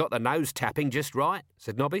certainly got the nose tapping just right,"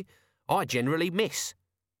 said Nobby. "I generally miss."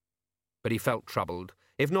 But he felt troubled,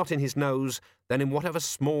 if not in his nose, then in whatever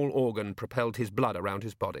small organ propelled his blood around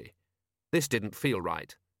his body. This didn't feel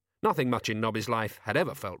right. Nothing much in Nobby's life had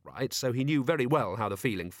ever felt right, so he knew very well how the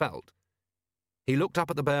feeling felt. He looked up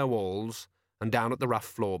at the bare walls and down at the rough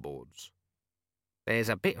floorboards. "There's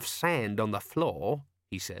a bit of sand on the floor,"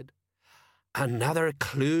 he said. "Another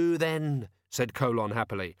clue, then," said Colin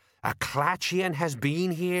happily. "A Clatchian has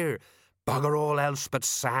been here. Bugger all else but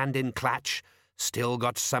sand in Clatch. Still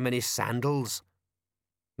got some in his sandals."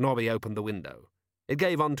 Nobby opened the window. It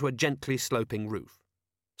gave onto a gently sloping roof.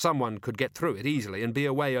 Someone could get through it easily and be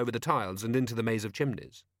away over the tiles and into the maze of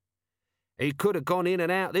chimneys. "He could have gone in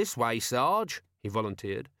and out this way, Sarge," he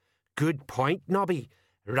volunteered. "Good point, Nobby.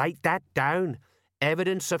 Write that down.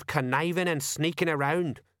 Evidence of conniving and sneaking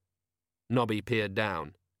around." Nobby peered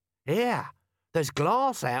down. "Here, there's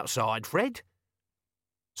glass outside, Fred."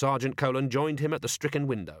 Sergeant Colin joined him at the stricken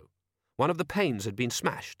window. One of the panes had been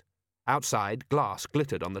smashed. Outside, glass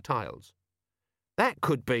glittered on the tiles. "That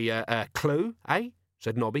could be a clue, eh?"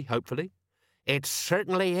 said Nobby hopefully. "It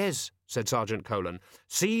certainly is," said Sergeant Colin.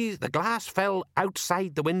 "See, the glass fell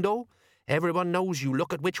outside the window. Everyone knows you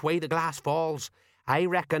look at which way the glass falls. I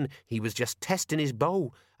reckon he was just testing his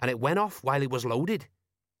bow, and it went off while it was loaded."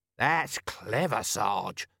 "That's clever,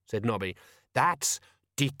 Sarge," said Nobby. "That's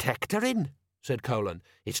detectoring," said Colin.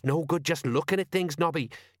 "It's no good just looking at things,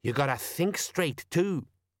 Nobby. You gotta think straight, too."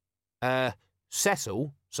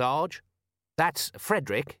 Cecil, Sarge? That's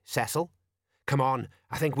Frederick, Cecil. Come on,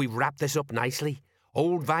 I think we've wrapped this up nicely.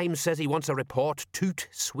 Old Vimes says he wants a report toot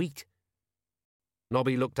sweet."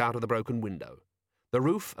 Nobby looked out of the broken window. The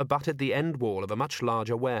roof abutted the end wall of a much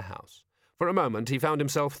larger warehouse. For a moment he found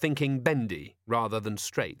himself thinking bendy rather than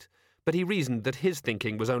straight, but he reasoned that his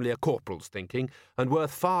thinking was only a corporal's thinking, and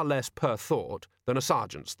worth far less per thought than a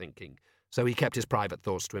sergeant's thinking, so he kept his private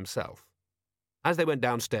thoughts to himself. As they went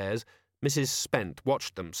downstairs, Mrs. Spent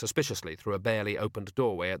watched them suspiciously through a barely opened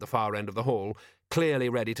doorway at the far end of the hall, clearly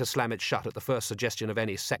ready to slam it shut at the first suggestion of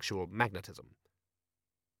any sexual magnetism.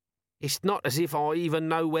 "It's not as if I even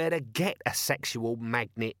know where to get a sexual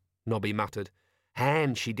magnet," Nobby muttered.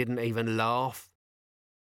 "And she didn't even laugh."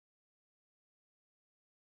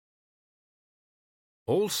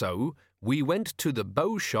 Also, we went to the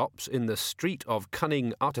bow shops in the Street of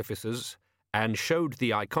Cunning Artificers and showed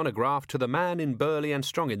the iconograph to the man in burly and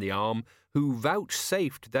strong in the arm, who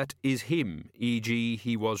vouchsafed that is him, e.g.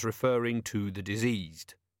 he was referring to the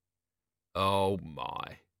diseased. Oh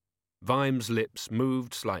my. Vimes' lips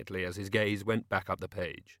moved slightly as his gaze went back up the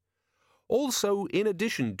page. Also, in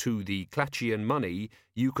addition to the Clatchian money,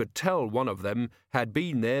 you could tell one of them had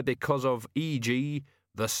been there because of, e.g.,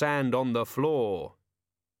 the sand on the floor.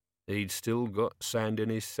 He'd still got sand in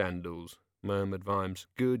his sandals, murmured Vimes.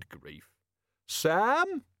 Good grief.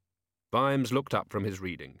 Sam? Vimes looked up from his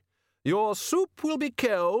reading. Your soup will be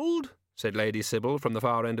cold, said Lady Sybil from the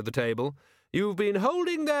far end of the table. You've been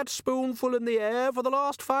holding that spoonful in the air for the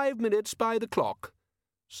last 5 minutes by the clock.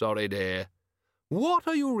 Sorry, dear. What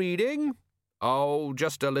are you reading? Oh,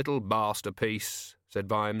 just a little masterpiece, said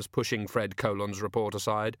Vimes, pushing Fred Colon's report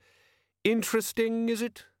aside. Interesting, is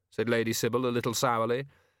it? Said Lady Sybil a little sourly.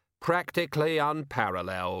 Practically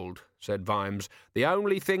unparalleled, said Vimes. The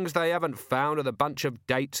only things they haven't found are the bunch of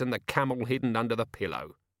dates and the camel hidden under the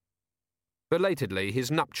pillow. Belatedly,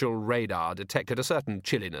 his nuptial radar detected a certain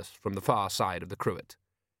chilliness from the far side of the cruet.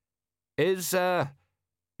 Is, there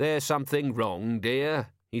something wrong,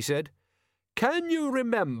 dear? He said. Can you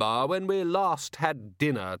remember when we last had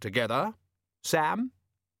dinner together, Sam?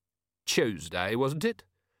 Tuesday, wasn't it?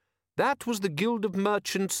 That was the Guild of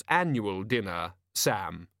Merchants' annual dinner,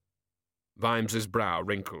 Sam. Vimes's brow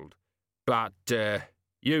wrinkled. But,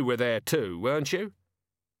 you were there too, weren't you?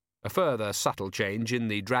 A further subtle change in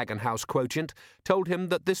the Dragon House quotient told him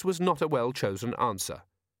that this was not a well-chosen answer.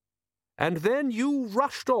 And then you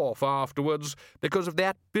rushed off afterwards because of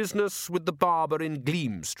that business with the barber in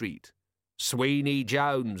Gleam Street. Sweeney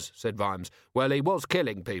Jones, said Vimes. Well, he was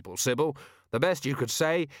killing people, Sybil. The best you could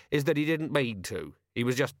say is that he didn't mean to. He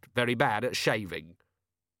was just very bad at shaving.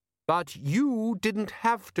 But you didn't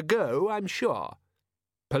have to go, I'm sure.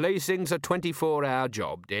 Policing's a 24-hour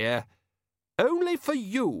job, dear. Only for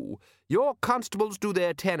you. Your constables do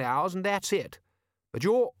their 10 hours and that's it. But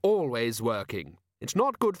you're always working. It's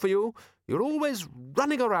not good for you. You're always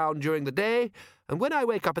running around during the day, and when I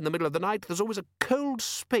wake up in the middle of the night, there's always a cold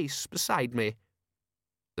space beside me.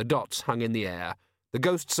 The dots hung in the air, the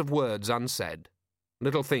ghosts of words unsaid.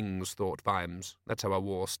 Little things, thought Vimes. That's how a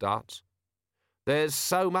war starts. There's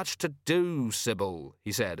so much to do, Sybil,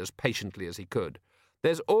 he said as patiently as he could.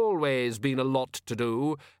 There's always been a lot to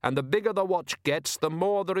do, and the bigger the watch gets, the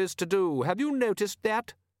more there is to do. Have you noticed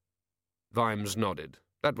that? Vimes nodded.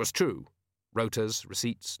 That was true. Rotas,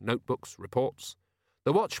 receipts, notebooks, reports.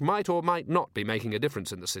 The watch might or might not be making a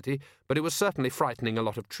difference in the city, but it was certainly frightening a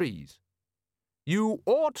lot of trees. You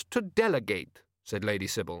ought to delegate, said Lady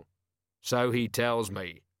Sybil. So he tells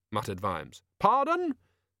me, muttered Vimes. Pardon?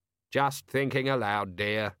 Just thinking aloud,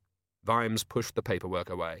 dear. Vimes pushed the paperwork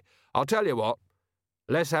away. I'll tell you what.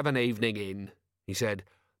 Let's have an evening in, he said.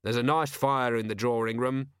 There's a nice fire in the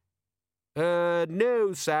drawing-room.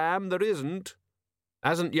 No, Sam, there isn't.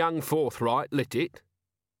 Hasn't young Forthright lit it?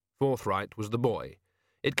 Forthright was the boy.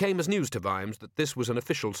 It came as news to Vimes that this was an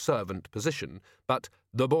official servant position, but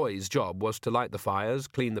the boy's job was to light the fires,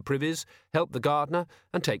 clean the privies, help the gardener,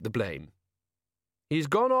 and take the blame. He's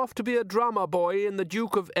gone off to be a drummer boy in the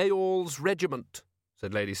Duke of Eorl's regiment,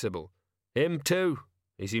 said Lady Sybil. Him too.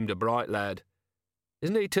 He seemed a bright lad.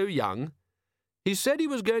 Isn't he too young? He said he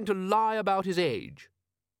was going to lie about his age.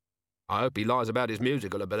 I hope he lies about his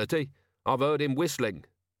musical ability. I've heard him whistling.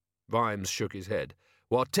 Vimes shook his head.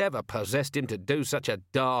 Whatever possessed him to do such a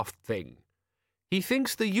daft thing? He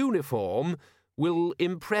thinks the uniform will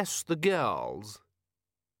impress the girls.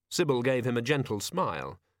 Sybil gave him a gentle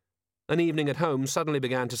smile. An evening at home suddenly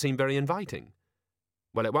began to seem very inviting.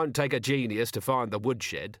 Well, it won't take a genius to find the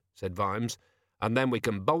woodshed, said Vimes, and then we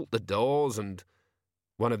can bolt the doors and...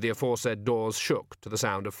 One of the aforesaid doors shook to the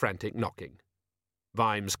sound of frantic knocking.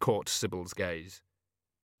 Vimes caught Sybil's gaze.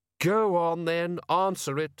 Go on, then,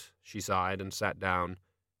 answer it, she sighed and sat down.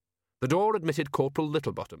 The door admitted Corporal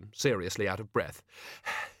Littlebottom, seriously out of breath.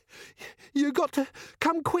 You got to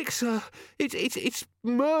come quick, sir. It's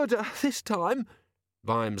murder this time.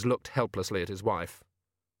 Vimes looked helplessly at his wife.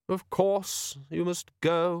 "Of course you must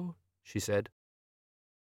go," she said.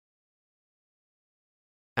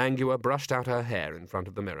 Angua brushed out her hair in front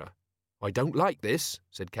of the mirror. "I don't like this,"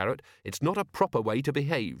 said Carrot. "It's not a proper way to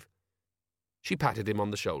behave." She patted him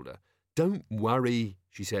on the shoulder. "Don't worry,"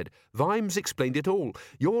 she said. "Vimes explained it all.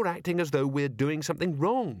 You're acting as though we're doing something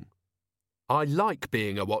wrong." "I like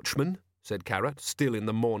being a watchman," said Carrot, still in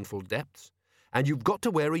the mournful depths. "And you've got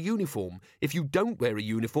to wear a uniform. If you don't wear a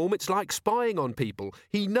uniform, it's like spying on people.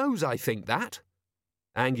 He knows I think that."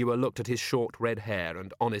 Angua looked at his short red hair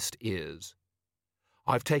and honest ears.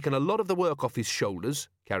 "I've taken a lot of the work off his shoulders,"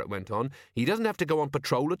 Carrot went on. "He doesn't have to go on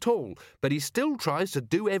patrol at all, but he still tries to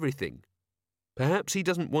do everything." "Perhaps he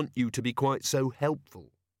doesn't want you to be quite so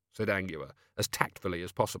helpful," said Angua, as tactfully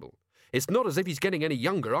as possible. "It's not as if he's getting any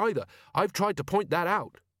younger, either. I've tried to point that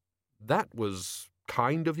out." "That was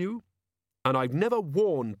kind of you. And I've never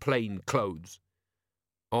worn plain clothes."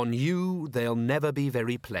 "On you they'll never be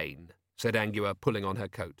very plain," said Angua, pulling on her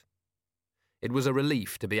coat. It was a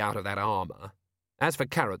relief to be out of that armour. As for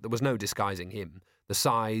Carrot, there was no disguising him. The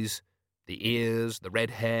size, the ears, the red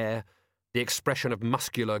hair, the expression of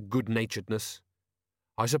muscular good-naturedness.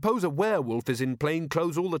 "I suppose a werewolf is in plain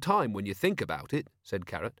clothes all the time when you think about it," said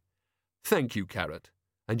Carrot. "Thank you, Carrot,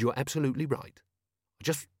 and you're absolutely right. I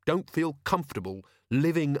just don't feel comfortable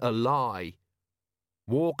living a lie.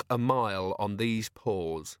 Walk a mile on these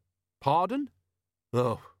paws. Pardon?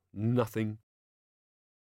 Oh, nothing."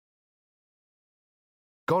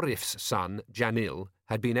 Gorif's son, Janil,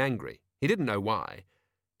 had been angry. He didn't know why.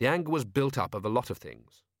 The anger was built up of a lot of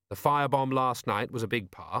things. The firebomb last night was a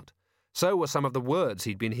big part. So were some of the words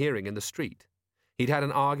he'd been hearing in the street. He'd had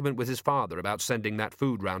an argument with his father about sending that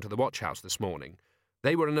food round to the watch house this morning.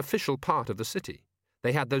 They were an official part of the city.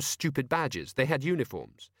 They had those stupid badges. They had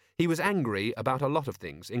uniforms. He was angry about a lot of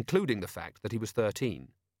things, including the fact that he was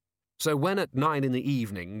 13. So when at 9 in the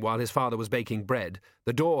evening, while his father was baking bread,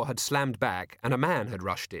 the door had slammed back and a man had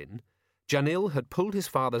rushed in, Janil had pulled his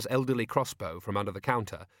father's elderly crossbow from under the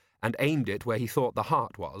counter and aimed it where he thought the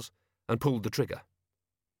heart was and pulled the trigger.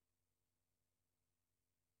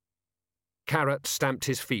 Carrot stamped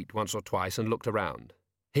his feet once or twice and looked around.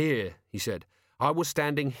 "Here," he said. "I was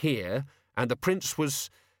standing here, and the prince was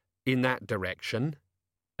in that direction."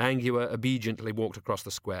 Angua obediently walked across the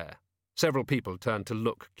square. Several people turned to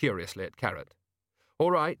look curiously at Carrot.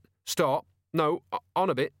 "All right, stop. No, on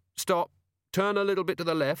a bit. Stop. Turn a little bit to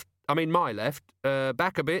the left. My left.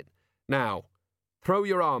 Back a bit. Now, throw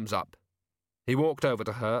your arms up." He walked over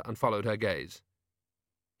to her and followed her gaze.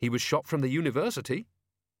 "He was shot from the university."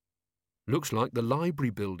 "Looks like the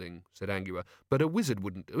library building," said Angua, "but a wizard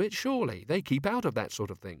wouldn't do it, surely. They keep out of that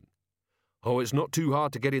sort of thing." "Oh, it's not too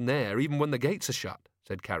hard to get in there, even when the gates are shut,"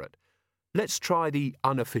 said Carrot. "Let's try the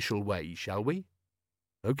unofficial way, shall we?"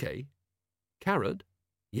 "OK." "Carrot?"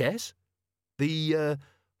 "Yes?" "The,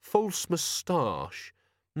 false moustache.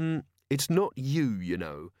 It's not you, you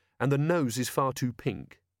know, and the nose is far too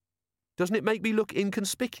pink. Doesn't it make me look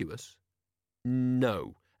inconspicuous?"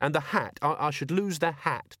 "No. And the hat, I should lose the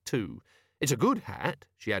hat, too. It's a good hat,"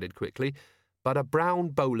 she added quickly, "but a brown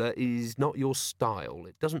bowler is not your style.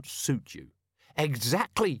 It doesn't suit you."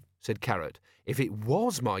 "Exactly," said Carrot. "If it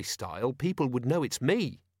was my style, people would know it's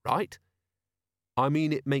me, right?" "I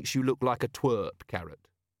mean it makes you look like a twerp, Carrot."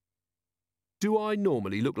 "Do I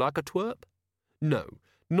normally look like a twerp?" "No,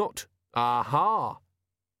 not—" "Aha!"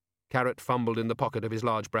 Carrot fumbled in the pocket of his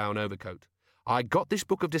large brown overcoat. "I got this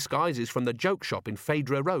book of disguises from the joke shop in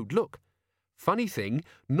Phaedra Road. Look. Funny thing,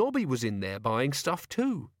 Nobby was in there buying stuff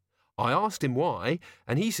too. I asked him why,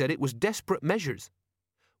 and he said it was desperate measures.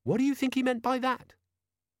 What do you think he meant by that?"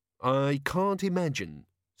 "I can't imagine,"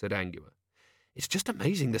 said Angua. "It's just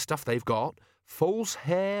amazing the stuff they've got. False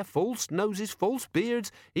hair, false noses, false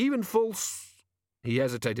beards, even false—" He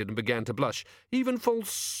hesitated and began to blush. "Even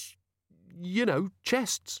false,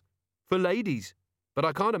 chests. For ladies. But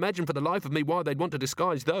I can't imagine for the life of me why they'd want to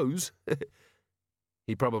disguise those."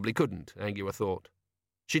 He probably couldn't, Angua thought.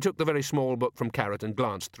 She took the very small book from Carrot and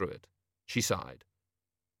glanced through it. She sighed.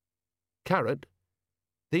 "Carrot,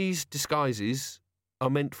 these disguises are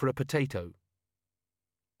meant for a potato."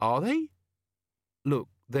 "Are they?" "Look,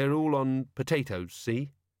 they're all on potatoes,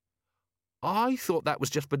 see?" "I thought that was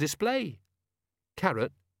just for display."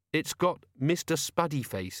 "Carrot, it's got Mr.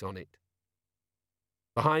 Spuddyface on it."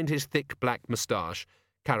 Behind his thick black moustache,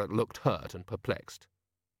 Carrot looked hurt and perplexed.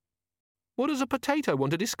 "What does a potato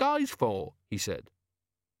want a disguise for?" he said.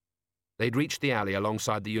 They'd reached the alley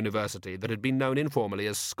alongside the university that had been known informally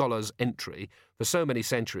as Scholars' Entry for so many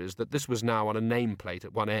centuries that this was now on a nameplate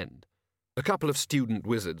at one end. A couple of student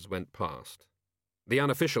wizards went past. The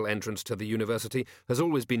unofficial entrance to the university has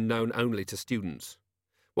always been known only to students.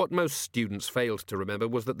 What most students failed to remember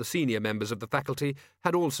was that the senior members of the faculty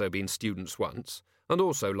had also been students once, and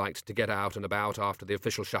also liked to get out and about after the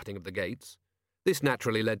official shutting of the gates. This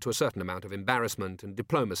naturally led to a certain amount of embarrassment and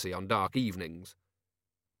diplomacy on dark evenings.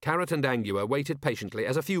 Carrot and Angua waited patiently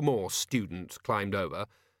as a few more students climbed over,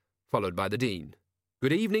 followed by the dean.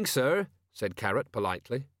 "Good evening, sir," said Carrot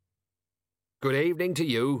politely. "Good evening to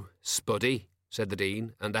you, Spuddy," said the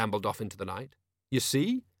dean, and ambled off into the night. "You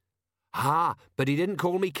see?" "Ah, but he didn't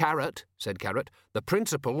call me Carrot," said Carrot. "The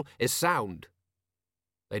principal is sound."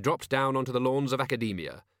 They dropped down onto the lawns of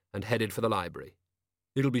academia and headed for the library.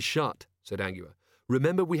 "It'll be shut," said Angua.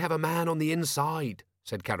 "Remember, we have a man on the inside,"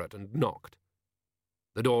 said Carrot, and knocked.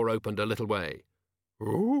 The door opened a little way.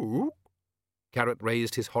 "Ooh!" Carrot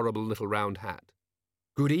raised his horrible little round hat.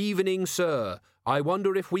 "Good evening, sir. I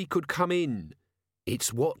wonder if we could come in.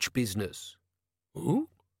 It's watch business." "Ooh?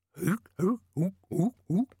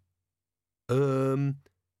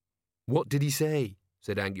 What did he say?"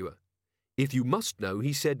 said Angua. "If you must know,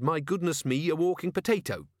 he said, 'My goodness me, a walking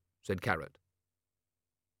potato,'" said Carrot.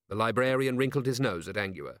 The librarian wrinkled his nose at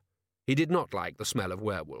Angua. He did not like the smell of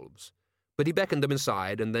werewolves, but he beckoned them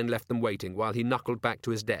inside and then left them waiting while he knuckled back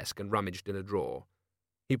to his desk and rummaged in a drawer.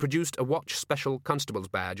 He produced a watch special constable's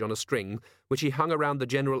badge on a string, which he hung around the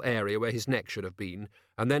general area where his neck should have been,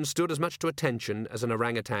 and then stood as much to attention as an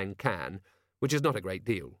orangutan can, which is not a great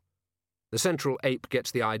deal. The central ape gets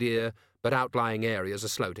the idea, but outlying areas are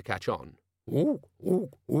slow to catch on. "Ooh, ooh,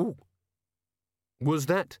 ooh." "Was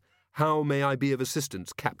that 'How may I be of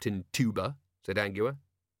assistance, Captain Tuber?'" said Angua.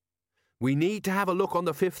 "We need to have a look on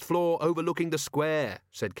the 5th floor overlooking the square,"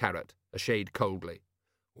 said Carrot, a shade coldly.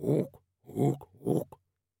 "Ook, ook, ook."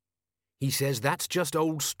 "He says that's just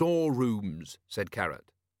old storerooms," said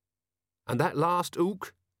Carrot. "And that last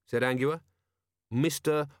ook?" said Angua.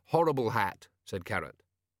 "Mr. Horrible Hat," said Carrot.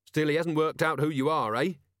 "Still, he hasn't worked out who you are,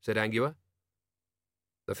 eh?" said Angua.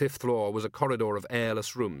 The 5th floor was a corridor of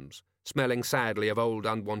airless rooms, smelling sadly of old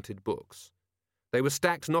unwanted books. They were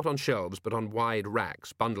stacked not on shelves but on wide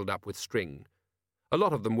racks, bundled up with string. A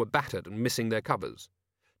lot of them were battered and missing their covers.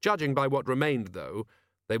 Judging by what remained, though,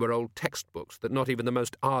 they were old textbooks that not even the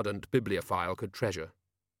most ardent bibliophile could treasure.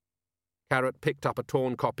 Carrot picked up a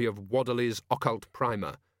torn copy of Wadley's Occult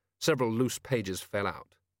Primer. Several loose pages fell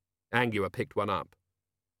out. Angua picked one up.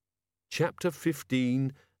 "Chapter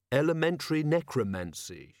 15, Elementary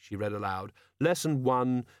Necromancy," she read aloud. "Lesson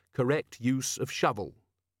 1, Correct Use of Shovel."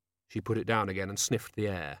 She put it down again and sniffed the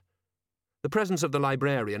air. The presence of the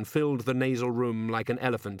librarian filled the nasal room like an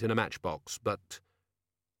elephant in a matchbox, but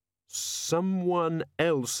 "Someone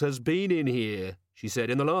else has been in here," she said,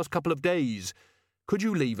 "in the last couple of days. Could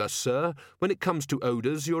you leave us, sir? When it comes to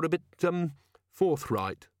odours, you're a bit,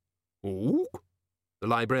 forthright." "Oh?" The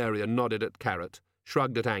librarian nodded at Carrot,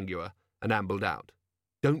 shrugged at Angua, and ambled out.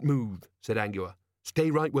 "Don't move," said Angua.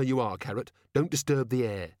 "Stay right where you are, Carrot. Don't disturb the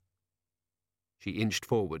air." She inched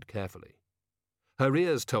forward carefully. Her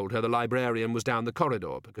ears told her the librarian was down the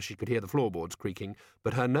corridor because she could hear the floorboards creaking,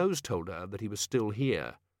 but her nose told her that he was still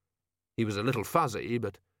here. He was a little fuzzy,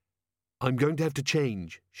 but "I'm going to have to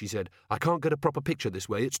change," she said. "I can't get a proper picture this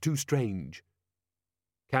way. It's too strange."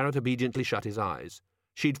 Carrot obediently shut his eyes.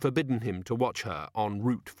 She'd forbidden him to watch her en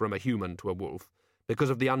route from a human to a wolf,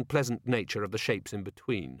 because of the unpleasant nature of the shapes in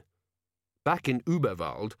between. Back in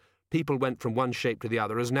Uberwald, people went from one shape to the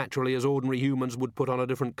other as naturally as ordinary humans would put on a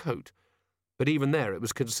different coat, but even there it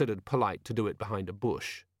was considered polite to do it behind a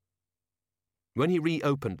bush. When he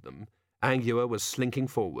reopened them, Angua was slinking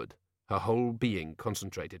forward, her whole being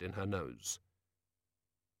concentrated in her nose.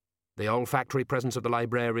 The olfactory presence of the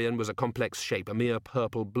librarian was a complex shape, a mere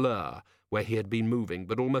purple blur where he had been moving,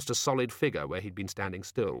 but almost a solid figure where he'd been standing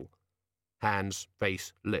still. Hands,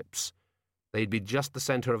 face, lips. They'd be just the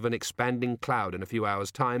centre of an expanding cloud in a few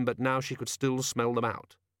hours' time, but now she could still smell them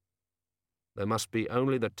out. There must be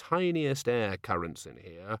only the tiniest air currents in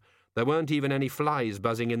here. There weren't even any flies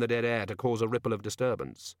buzzing in the dead air to cause a ripple of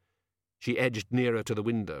disturbance. She edged nearer to the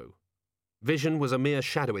window. Vision was a mere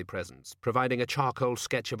shadowy presence, providing a charcoal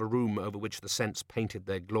sketch of a room over which the scents painted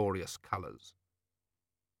their glorious colours.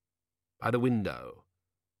 By the window,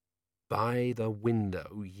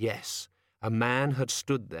 yes. A man had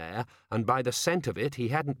stood there, and by the scent of it he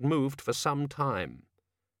hadn't moved for some time.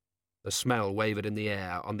 The smell wavered in the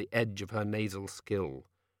air on the edge of her nasal skill.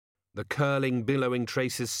 The curling, billowing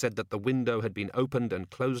traces said that the window had been opened and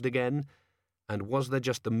closed again, and was there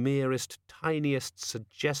just the merest, tiniest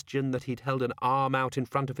suggestion that he'd held an arm out in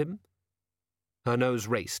front of him? Her nose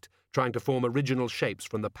raced, trying to form original shapes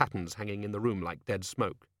from the patterns hanging in the room like dead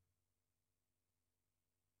smoke.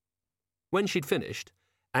 When she'd finished,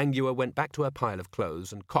 Angua went back to her pile of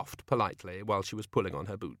clothes and coughed politely while she was pulling on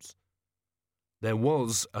her boots. "There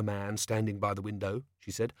was a man standing by the window,"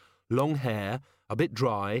 she said. "Long hair, a bit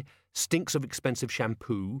dry, stinks of expensive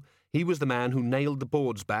shampoo. He was the man who nailed the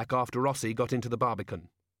boards back after Rossi got into the Barbican."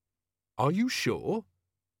 "Are you sure?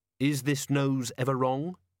 Is this nose ever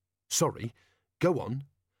wrong?" "Sorry. Go on."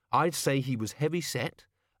 "I'd say he was heavy-set,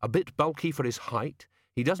 a bit bulky for his height.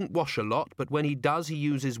 He doesn't wash a lot, but when he does he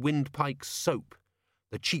uses Windpipe's soap,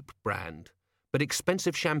 the cheap brand, but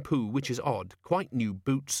expensive shampoo, which is odd, quite new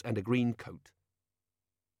boots and a green coat."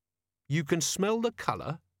 "You can smell the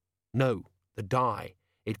colour?" "No, the dye.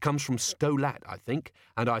 It comes from Stolat, I think,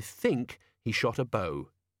 and I think he shot a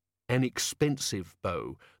bow. An expensive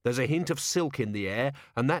bow. There's a hint of silk in the air,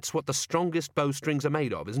 and that's what the strongest bowstrings are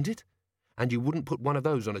made of, isn't it? And you wouldn't put one of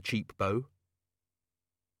those on a cheap bow."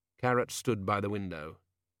 Carrot stood by the window.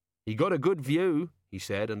 "He got a good view," he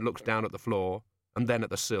said, and looked down at the floor, and then at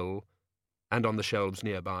the sill, and on the shelves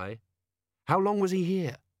nearby. "How long was he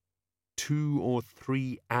here?" 2 or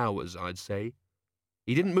 3 hours, I'd say."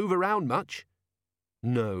 "He didn't move around much?"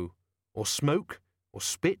 "No. Or smoke, or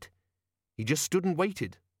spit. He just stood and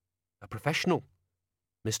waited. A professional.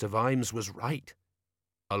 Mr. Vimes was right."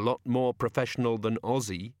 "A lot more professional than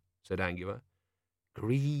Ozzy," said Angua.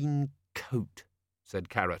 "Green coat," said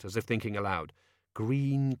Carrot, as if thinking aloud.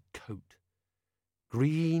 "Green coat.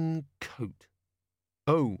 Green coat.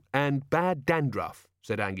 Oh, and bad dandruff,"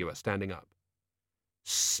 said Angua, standing up.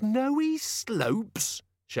 "Snowy slopes?"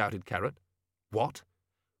 shouted Carrot. "What?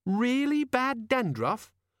 Really bad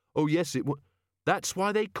dandruff? Oh, yes, it was. That's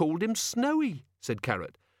why they called him Snowy," said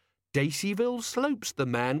Carrot. "Daceyville Slopes, the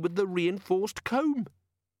man with the reinforced comb.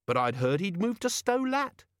 But I'd heard he'd moved to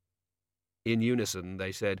Stolat." In unison,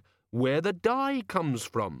 they said, "Where the dye comes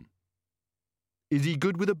from." "Is he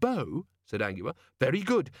good with a bow?" said Angua. "Very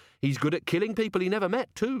good. He's good at killing people he never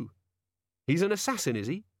met, too." "He's an assassin, is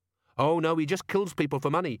he?" "Oh, no, he just kills people for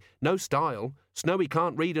money. No style. Snowy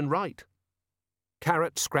can't read and write."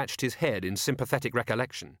 Carrot scratched his head in sympathetic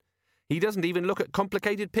recollection. "He doesn't even look at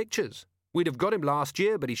complicated pictures. We'd have got him last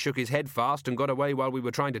year, but he shook his head fast and got away while we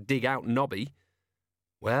were trying to dig out Nobby."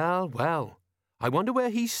 "Well, well, I wonder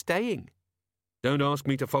where he's staying." "Don't ask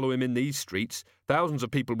me to follow him in these streets. Thousands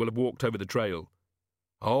of people will have walked over the trail."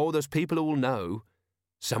 "Oh, there's people who will know.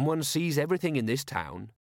 Someone sees everything in this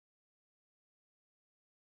town."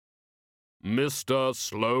 "Mr.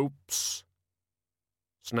 Slopes?"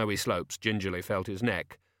 Snowy Slopes gingerly felt his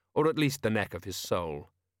neck, or at least the neck of his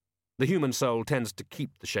soul. The human soul tends to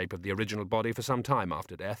keep the shape of the original body for some time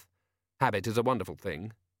after death. Habit is a wonderful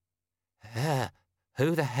thing.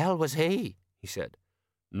 Who the hell was he?" he said.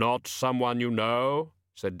 "Not someone you know?"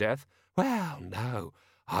 said Death. "Well, no.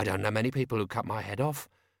 I don't know many people who cut my head off."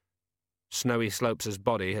 Snowy Slopes's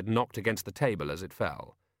body had knocked against the table as it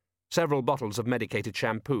fell. Several bottles of medicated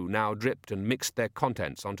shampoo now dripped and mixed their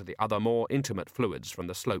contents onto the other more intimate fluids from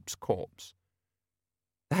the Slopes corpse.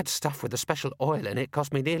 "That stuff with the special oil in it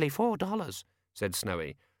cost me nearly $4, said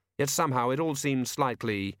Snowy, yet somehow it all seemed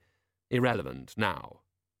slightly irrelevant now.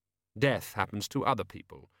 Death happens to other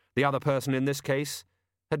people. The other person in this case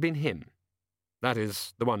had been him. That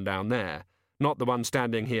is, the one down there, not the one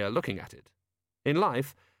standing here looking at it. In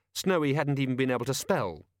life, Snowy hadn't even been able to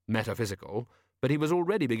spell metaphysical, but he was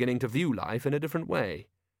already beginning to view life in a different way.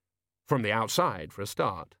 From the outside, for a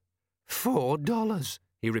start. $4,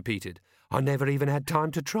 he repeated. "I never even had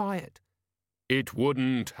time to try it." "It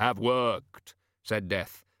wouldn't have worked," said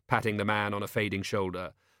Death, patting the man on a fading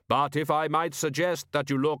shoulder. "But if I might suggest that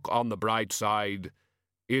you look on the bright side,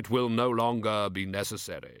 it will no longer be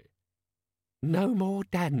necessary." "No more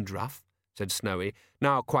dandruff?" said Snowy,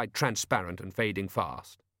 now quite transparent and fading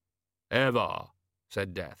fast. "Ever,"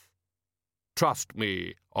 said Death. "Trust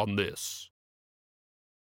me on this."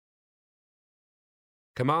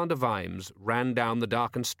 Commander Vimes ran down the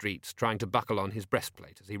darkened streets, trying to buckle on his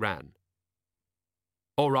breastplate as he ran.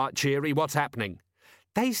 "All right, Cheery, what's happening?"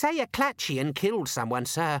 "They say a Clatchian killed someone,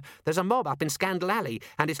 sir. There's a mob up in Scandal Alley,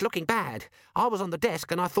 and it's looking bad. I was on the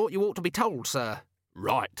desk, and I thought you ought to be told, sir."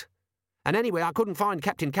 "Right." "And anyway, I couldn't find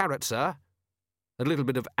Captain Carrot, sir." A little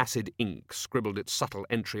bit of acid ink scribbled its subtle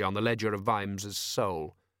entry on the ledger of Vimes's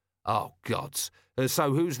soul. Oh, gods.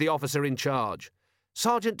 So who's the officer in charge?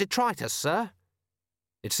 "Sergeant Detritus, sir."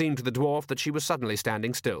 It seemed to the dwarf that she was suddenly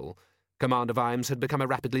standing still. Commander Vimes had become a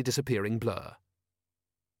rapidly disappearing blur.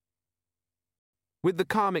 With the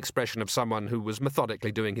calm expression of someone who was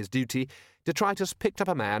methodically doing his duty, Detritus picked up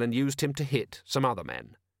a man and used him to hit some other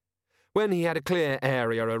men. When he had a clear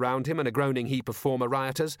area around him and a groaning heap of former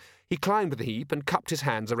rioters, he climbed the heap and cupped his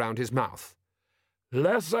hands around his mouth.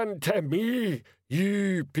 "Listen to me,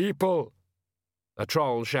 you people," A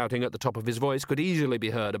troll shouting at the top of his voice could easily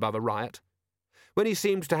be heard above a riot. When he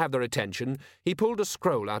seemed to have their attention, he pulled a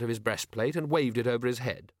scroll out of his breastplate and waved it over his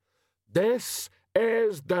head. "This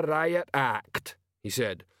is the Riot Act," he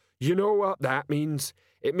said. "You know what that means?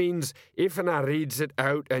 It means if I reads it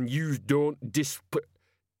out and you don't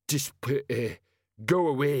go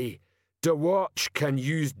away, the watch can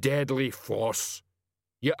use deadly force.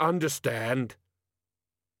 You understand?"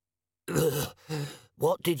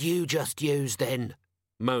 What did you just use then?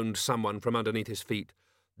 Moaned someone from underneath his feet.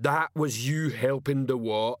 "That was you helping the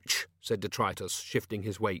watch," said Detritus, shifting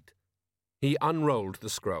his weight. He unrolled the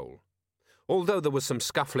scroll. Although there was some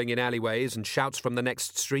scuffling in alleyways and shouts from the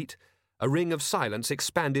next street, a ring of silence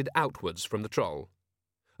expanded outwards from the troll.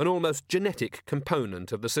 An almost genetic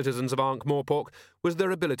component of the citizens of Ankh-Morpork was their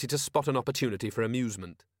ability to spot an opportunity for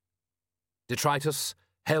amusement. Detritus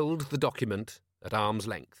held the document at arm's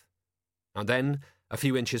length, and then a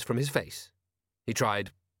few inches from his face. He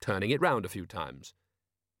tried turning it round a few times.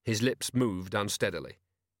 His lips moved unsteadily.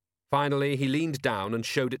 Finally, he leaned down and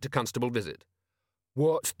showed it to Constable Visit.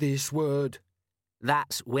 "What's this word?"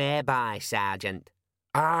 That's whereby, Sergeant.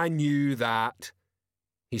 "I knew that."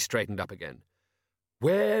 He straightened up again.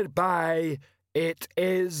 "Whereby it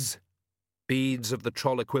is." Beads of the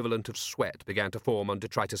troll equivalent of sweat began to form on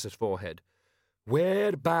Detritus's forehead.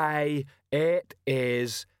 "Whereby it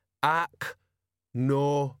is acknowledged."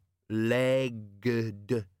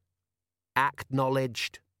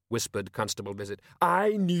 Acknowledged, whispered Constable Visit.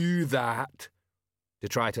 "I knew that."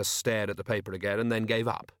 Detritus stared at the paper again and then gave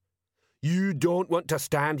up. "You don't want to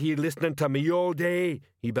stand here listening to me all day,"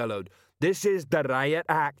 he bellowed. "This is the Riot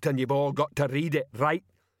Act and you've all got to read it, right?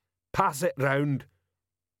 Pass it round."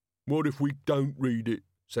 "What if we don't read it?"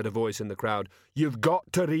 said a voice in the crowd. "You've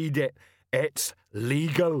got to read it. It's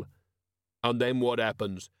legal." "And then what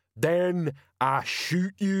happens?" "Then I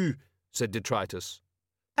shoot you," said Detritus.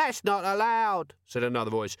 That's not allowed, said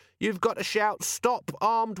another voice. You've got to shout, "Stop,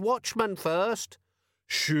 armed watchman," first.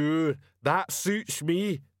 "Sure, that suits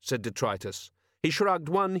me," said Detritus. He shrugged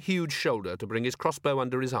one huge shoulder to bring his crossbow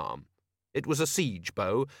under his arm. It was a siege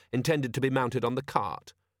bow, intended to be mounted on the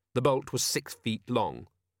cart. The bolt was 6 feet long.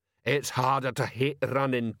 "It's harder to hit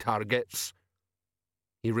running targets."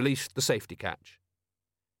 He released the safety catch.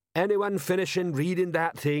 "Anyone finishing reading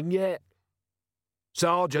that thing yet?"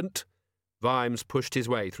 "Sergeant!" Vimes pushed his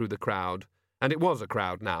way through the crowd, and it was a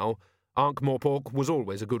crowd now. Ankh-Morpork was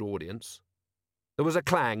always a good audience. There was a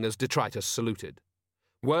clang as Detritus saluted.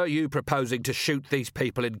 "Were you proposing to shoot these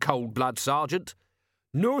people in cold blood, Sergeant?"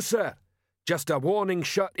 "No, sir. Just a warning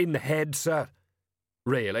shot in the head, sir."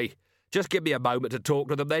 "Really? Just give me a moment to talk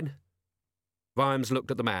to them, then." Vimes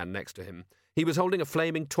looked at the man next to him. He was holding a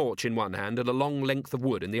flaming torch in one hand and a long length of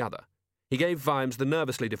wood in the other. He gave Vimes the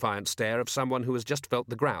nervously defiant stare of someone who has just felt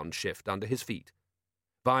the ground shift under his feet.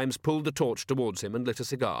 Vimes pulled the torch towards him and lit a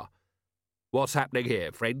cigar. "What's happening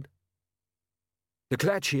here, friend?" "The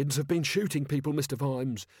Clatchians have been shooting people, Mr.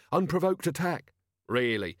 Vimes. Unprovoked attack."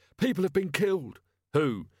 "Really? People have been killed."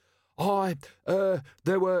 "Who?"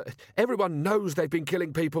 Everyone knows they've been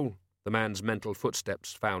killing people." The man's mental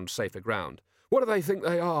footsteps found safer ground. "What do they think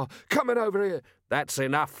they are? Coming over here." "That's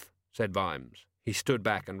enough," said Vimes. He stood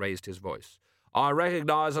back and raised his voice. "I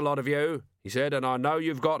recognise a lot of you," he said, "and I know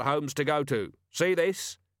you've got homes to go to. See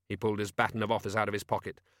this?" He pulled his baton of office out of his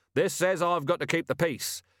pocket. "This says I've got to keep the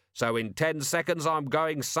peace, so in 10 seconds I'm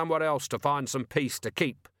going somewhere else to find some peace to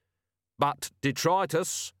keep. But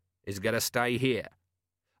Detritus is going to stay here,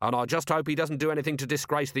 and I just hope he doesn't do anything to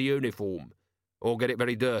disgrace the uniform, or get it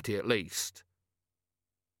very dirty at least."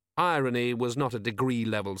 Irony was not a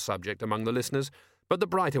degree-level subject among the listeners, but the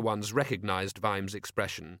brighter ones recognised Vimes'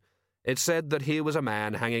 expression. It said that here was a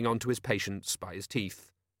man hanging on to his patience by his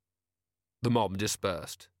teeth. The mob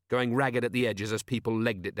dispersed, going ragged at the edges as people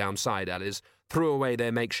legged it down side alleys, threw away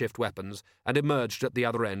their makeshift weapons, and emerged at the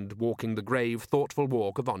other end, walking the grave, thoughtful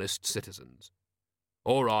walk of honest citizens.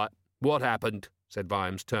 "All right, what happened?" said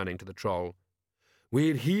Vimes, turning to the troll.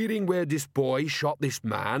 "We're hearing where this boy shot this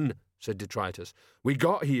man," said Detritus. "We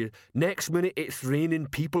got here. Next minute it's raining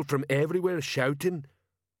people from everywhere shouting."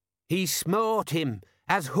 "He smote him,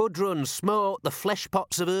 as Hudrun smote the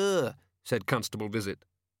fleshpots of Ur," said Constable Visit.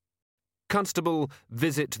 Constable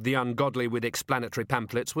Visit the Ungodly with explanatory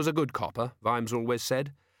pamphlets was a good copper, Vimes always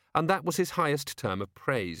said, and that was his highest term of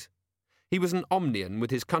praise. He was an Omnian with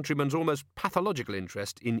his countrymen's almost pathological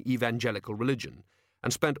interest in evangelical religion,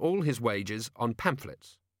 and spent all his wages on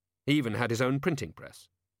pamphlets. He even had his own printing press.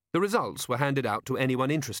 The results were handed out to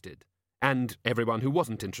anyone interested, and everyone who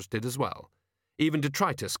wasn't interested as well. Even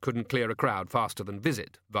Detritus couldn't clear a crowd faster than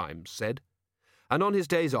Visit, Vimes said. and on his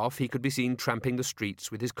days off he could be seen tramping the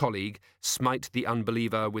streets with his colleague, Smite the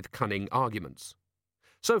Unbeliever with cunning arguments.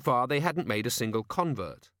 So far they hadn't made a single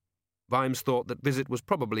convert. Vimes thought that Visit was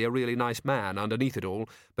probably a really nice man underneath it all,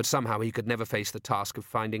 but somehow he could never face the task of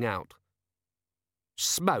finding out.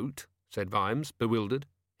 "Smote?" said Vimes, bewildered.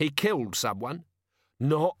 "He killed someone."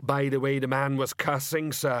 "Not by the way the man was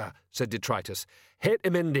cursing, sir," said Detritus. "Hit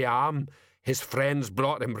him in the arm. His friends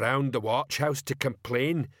brought him round the watch house to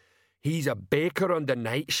complain. He's a baker on the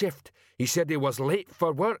night shift. He said he was late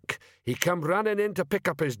for work. He come running in to pick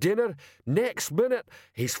up his dinner. Next minute,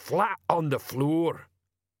 he's flat on the floor."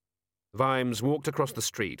 Vimes walked across the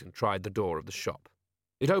street and tried the door of the shop.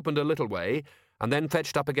 It opened a little way, and then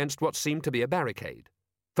fetched up against what seemed to be a barricade.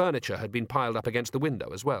 Furniture had been piled up against the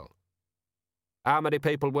window as well. "How many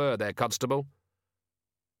people were there, Constable?"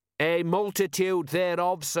 "A multitude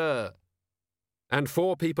thereof, sir." "And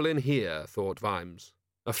 4 people in here," thought Vimes.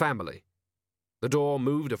 A family. The door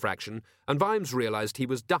moved a fraction, and Vimes realized he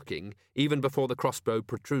was ducking even before the crossbow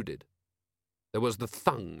protruded. There was the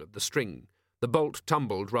thung of the string. The bolt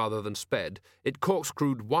tumbled rather than sped. It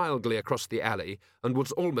corkscrewed wildly across the alley and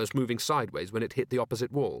was almost moving sideways when it hit the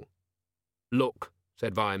opposite wall. "Look,"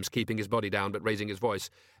 said Vimes, keeping his body down but raising his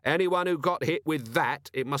voice. "Anyone who got hit with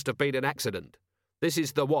that, it must have been an accident. This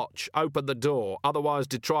is the watch. Open the door, otherwise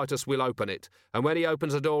Detritus will open it. And when he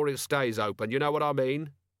opens the door, it stays open. You know what I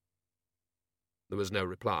mean?" There was no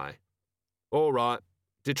reply. "All right.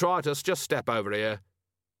 Detritus, just step over here."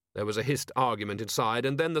 There was a hissed argument inside,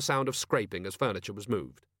 and then the sound of scraping as furniture was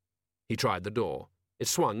moved. He tried the door. It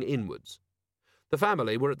swung inwards. The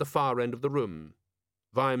family were at the far end of the room.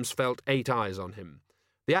 Vimes felt 8 eyes on him.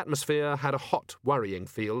 The atmosphere had a hot, worrying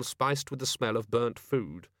feel, spiced with the smell of burnt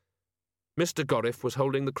food. Mr. Gorriff was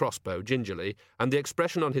holding the crossbow gingerly, and the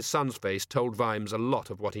expression on his son's face told Vimes a lot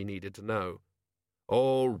of what he needed to know.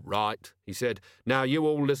 "All right," he said. "Now you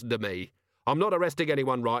all listen to me. I'm not arresting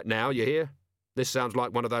anyone right now, you hear? This sounds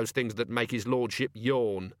like one of those things that make his lordship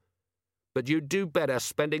yawn. But you'd do better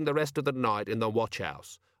spending the rest of the night in the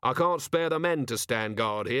watch-house. I can't spare the men to stand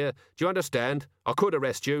guard here. Do you understand? I could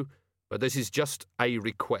arrest you, but this is just a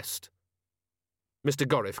request." Mr.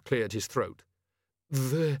 Gorriff cleared his throat.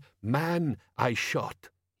 "The man I shot,"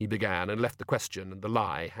 he began, and left the question and the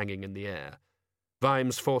lie hanging in the air.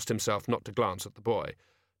 Vimes forced himself not to glance at the boy.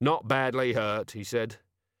 "Not badly hurt," he said.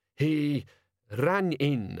 "He ran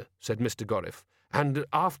in," said Mr. Gorriff, "and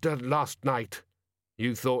after last night—"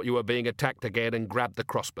 "You thought you were being attacked again and grabbed the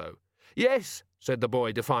crossbow?" "Yes," said the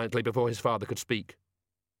boy defiantly before his father could speak.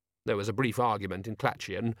 There was a brief argument in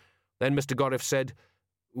Clatchian. Then Mr. Gorriff said,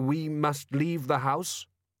 "We must leave the house?"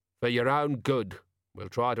 "For your own good. We'll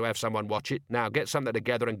try to have someone watch it. Now get something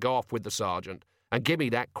together and go off with the sergeant. And give me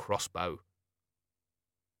that crossbow."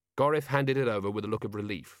 Gorriff handed it over with a look of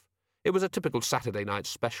relief. It was a typical Saturday night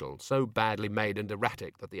special, so badly made and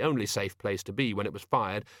erratic that the only safe place to be when it was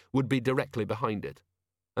fired would be directly behind it.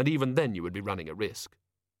 And even then you would be running a risk.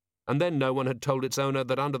 And then no one had told its owner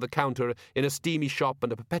that under the counter, in a steamy shop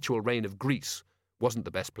and a perpetual rain of grease, wasn't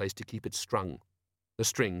the best place to keep it strung. The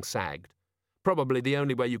string sagged. Probably the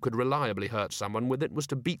only way you could reliably hurt someone with it was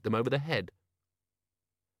to beat them over the head.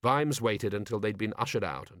 Vimes waited until they'd been ushered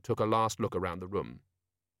out and took a last look around the room.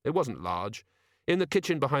 It wasn't large. In the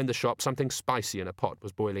kitchen behind the shop, something spicy in a pot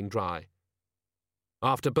was boiling dry.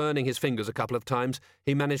 After burning his fingers a couple of times,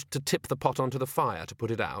 he managed to tip the pot onto the fire to put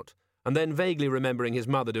it out, and then, vaguely remembering his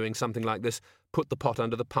mother doing something like this, put the pot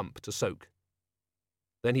under the pump to soak.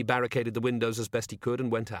 Then he barricaded the windows as best he could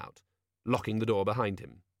and went out, locking the door behind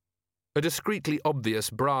him. A discreetly obvious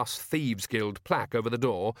brass Thieves' Guild plaque over the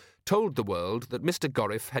door told the world that Mr.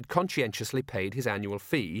 Gorriff had conscientiously paid his annual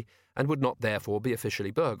fee and would not therefore be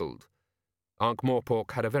officially burgled.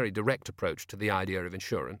 Ankh-Morpork had a very direct approach to the idea of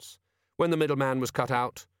insurance. When the middleman was cut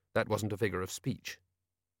out, that wasn't a figure of speech.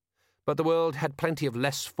 But the world had plenty of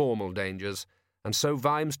less formal dangers, and so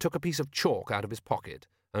Vimes took a piece of chalk out of his pocket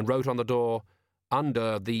and wrote on the door,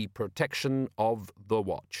 "Under the protection of the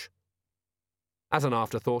watch." As an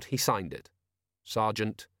afterthought, he signed it.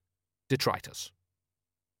 Sergeant Detritus.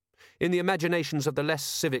 In the imaginations of the less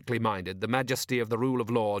civically minded, the majesty of the rule of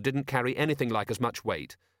law didn't carry anything like as much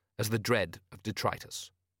weight as the dread of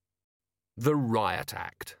Detritus. The Riot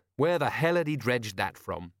Act. Where the hell had he dredged that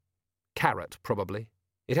from? Carrot, probably.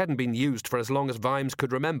 It hadn't been used for as long as Vimes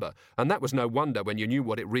could remember, and that was no wonder when you knew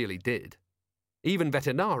what it really did. Even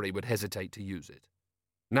Vetinari would hesitate to use it.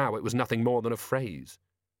 Now it was nothing more than a phrase.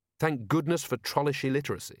 Thank goodness for trollish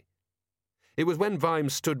illiteracy. It was when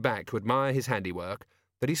Vimes stood back to admire his handiwork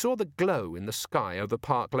that he saw the glow in the sky over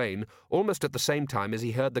Park Lane almost at the same time as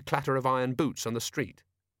he heard the clatter of iron boots on the street.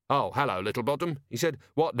 "Oh, hello, Littlebottom," he said.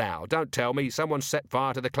 "What now? Don't tell me someone's set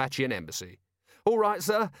fire to the Clatchian embassy." "All right,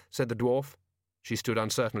 sir," said the dwarf. She stood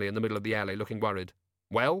uncertainly in the middle of the alley, looking worried.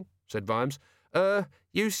 "Well?" said Vimes.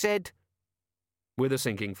 You said—" With a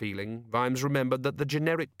sinking feeling, Vimes remembered that the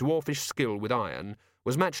generic dwarfish skill with iron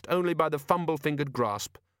was matched only by the fumble-fingered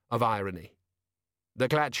grasp of irony. "The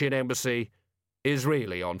Clatchian embassy is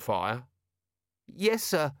really on fire?" "Yes,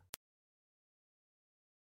 sir,"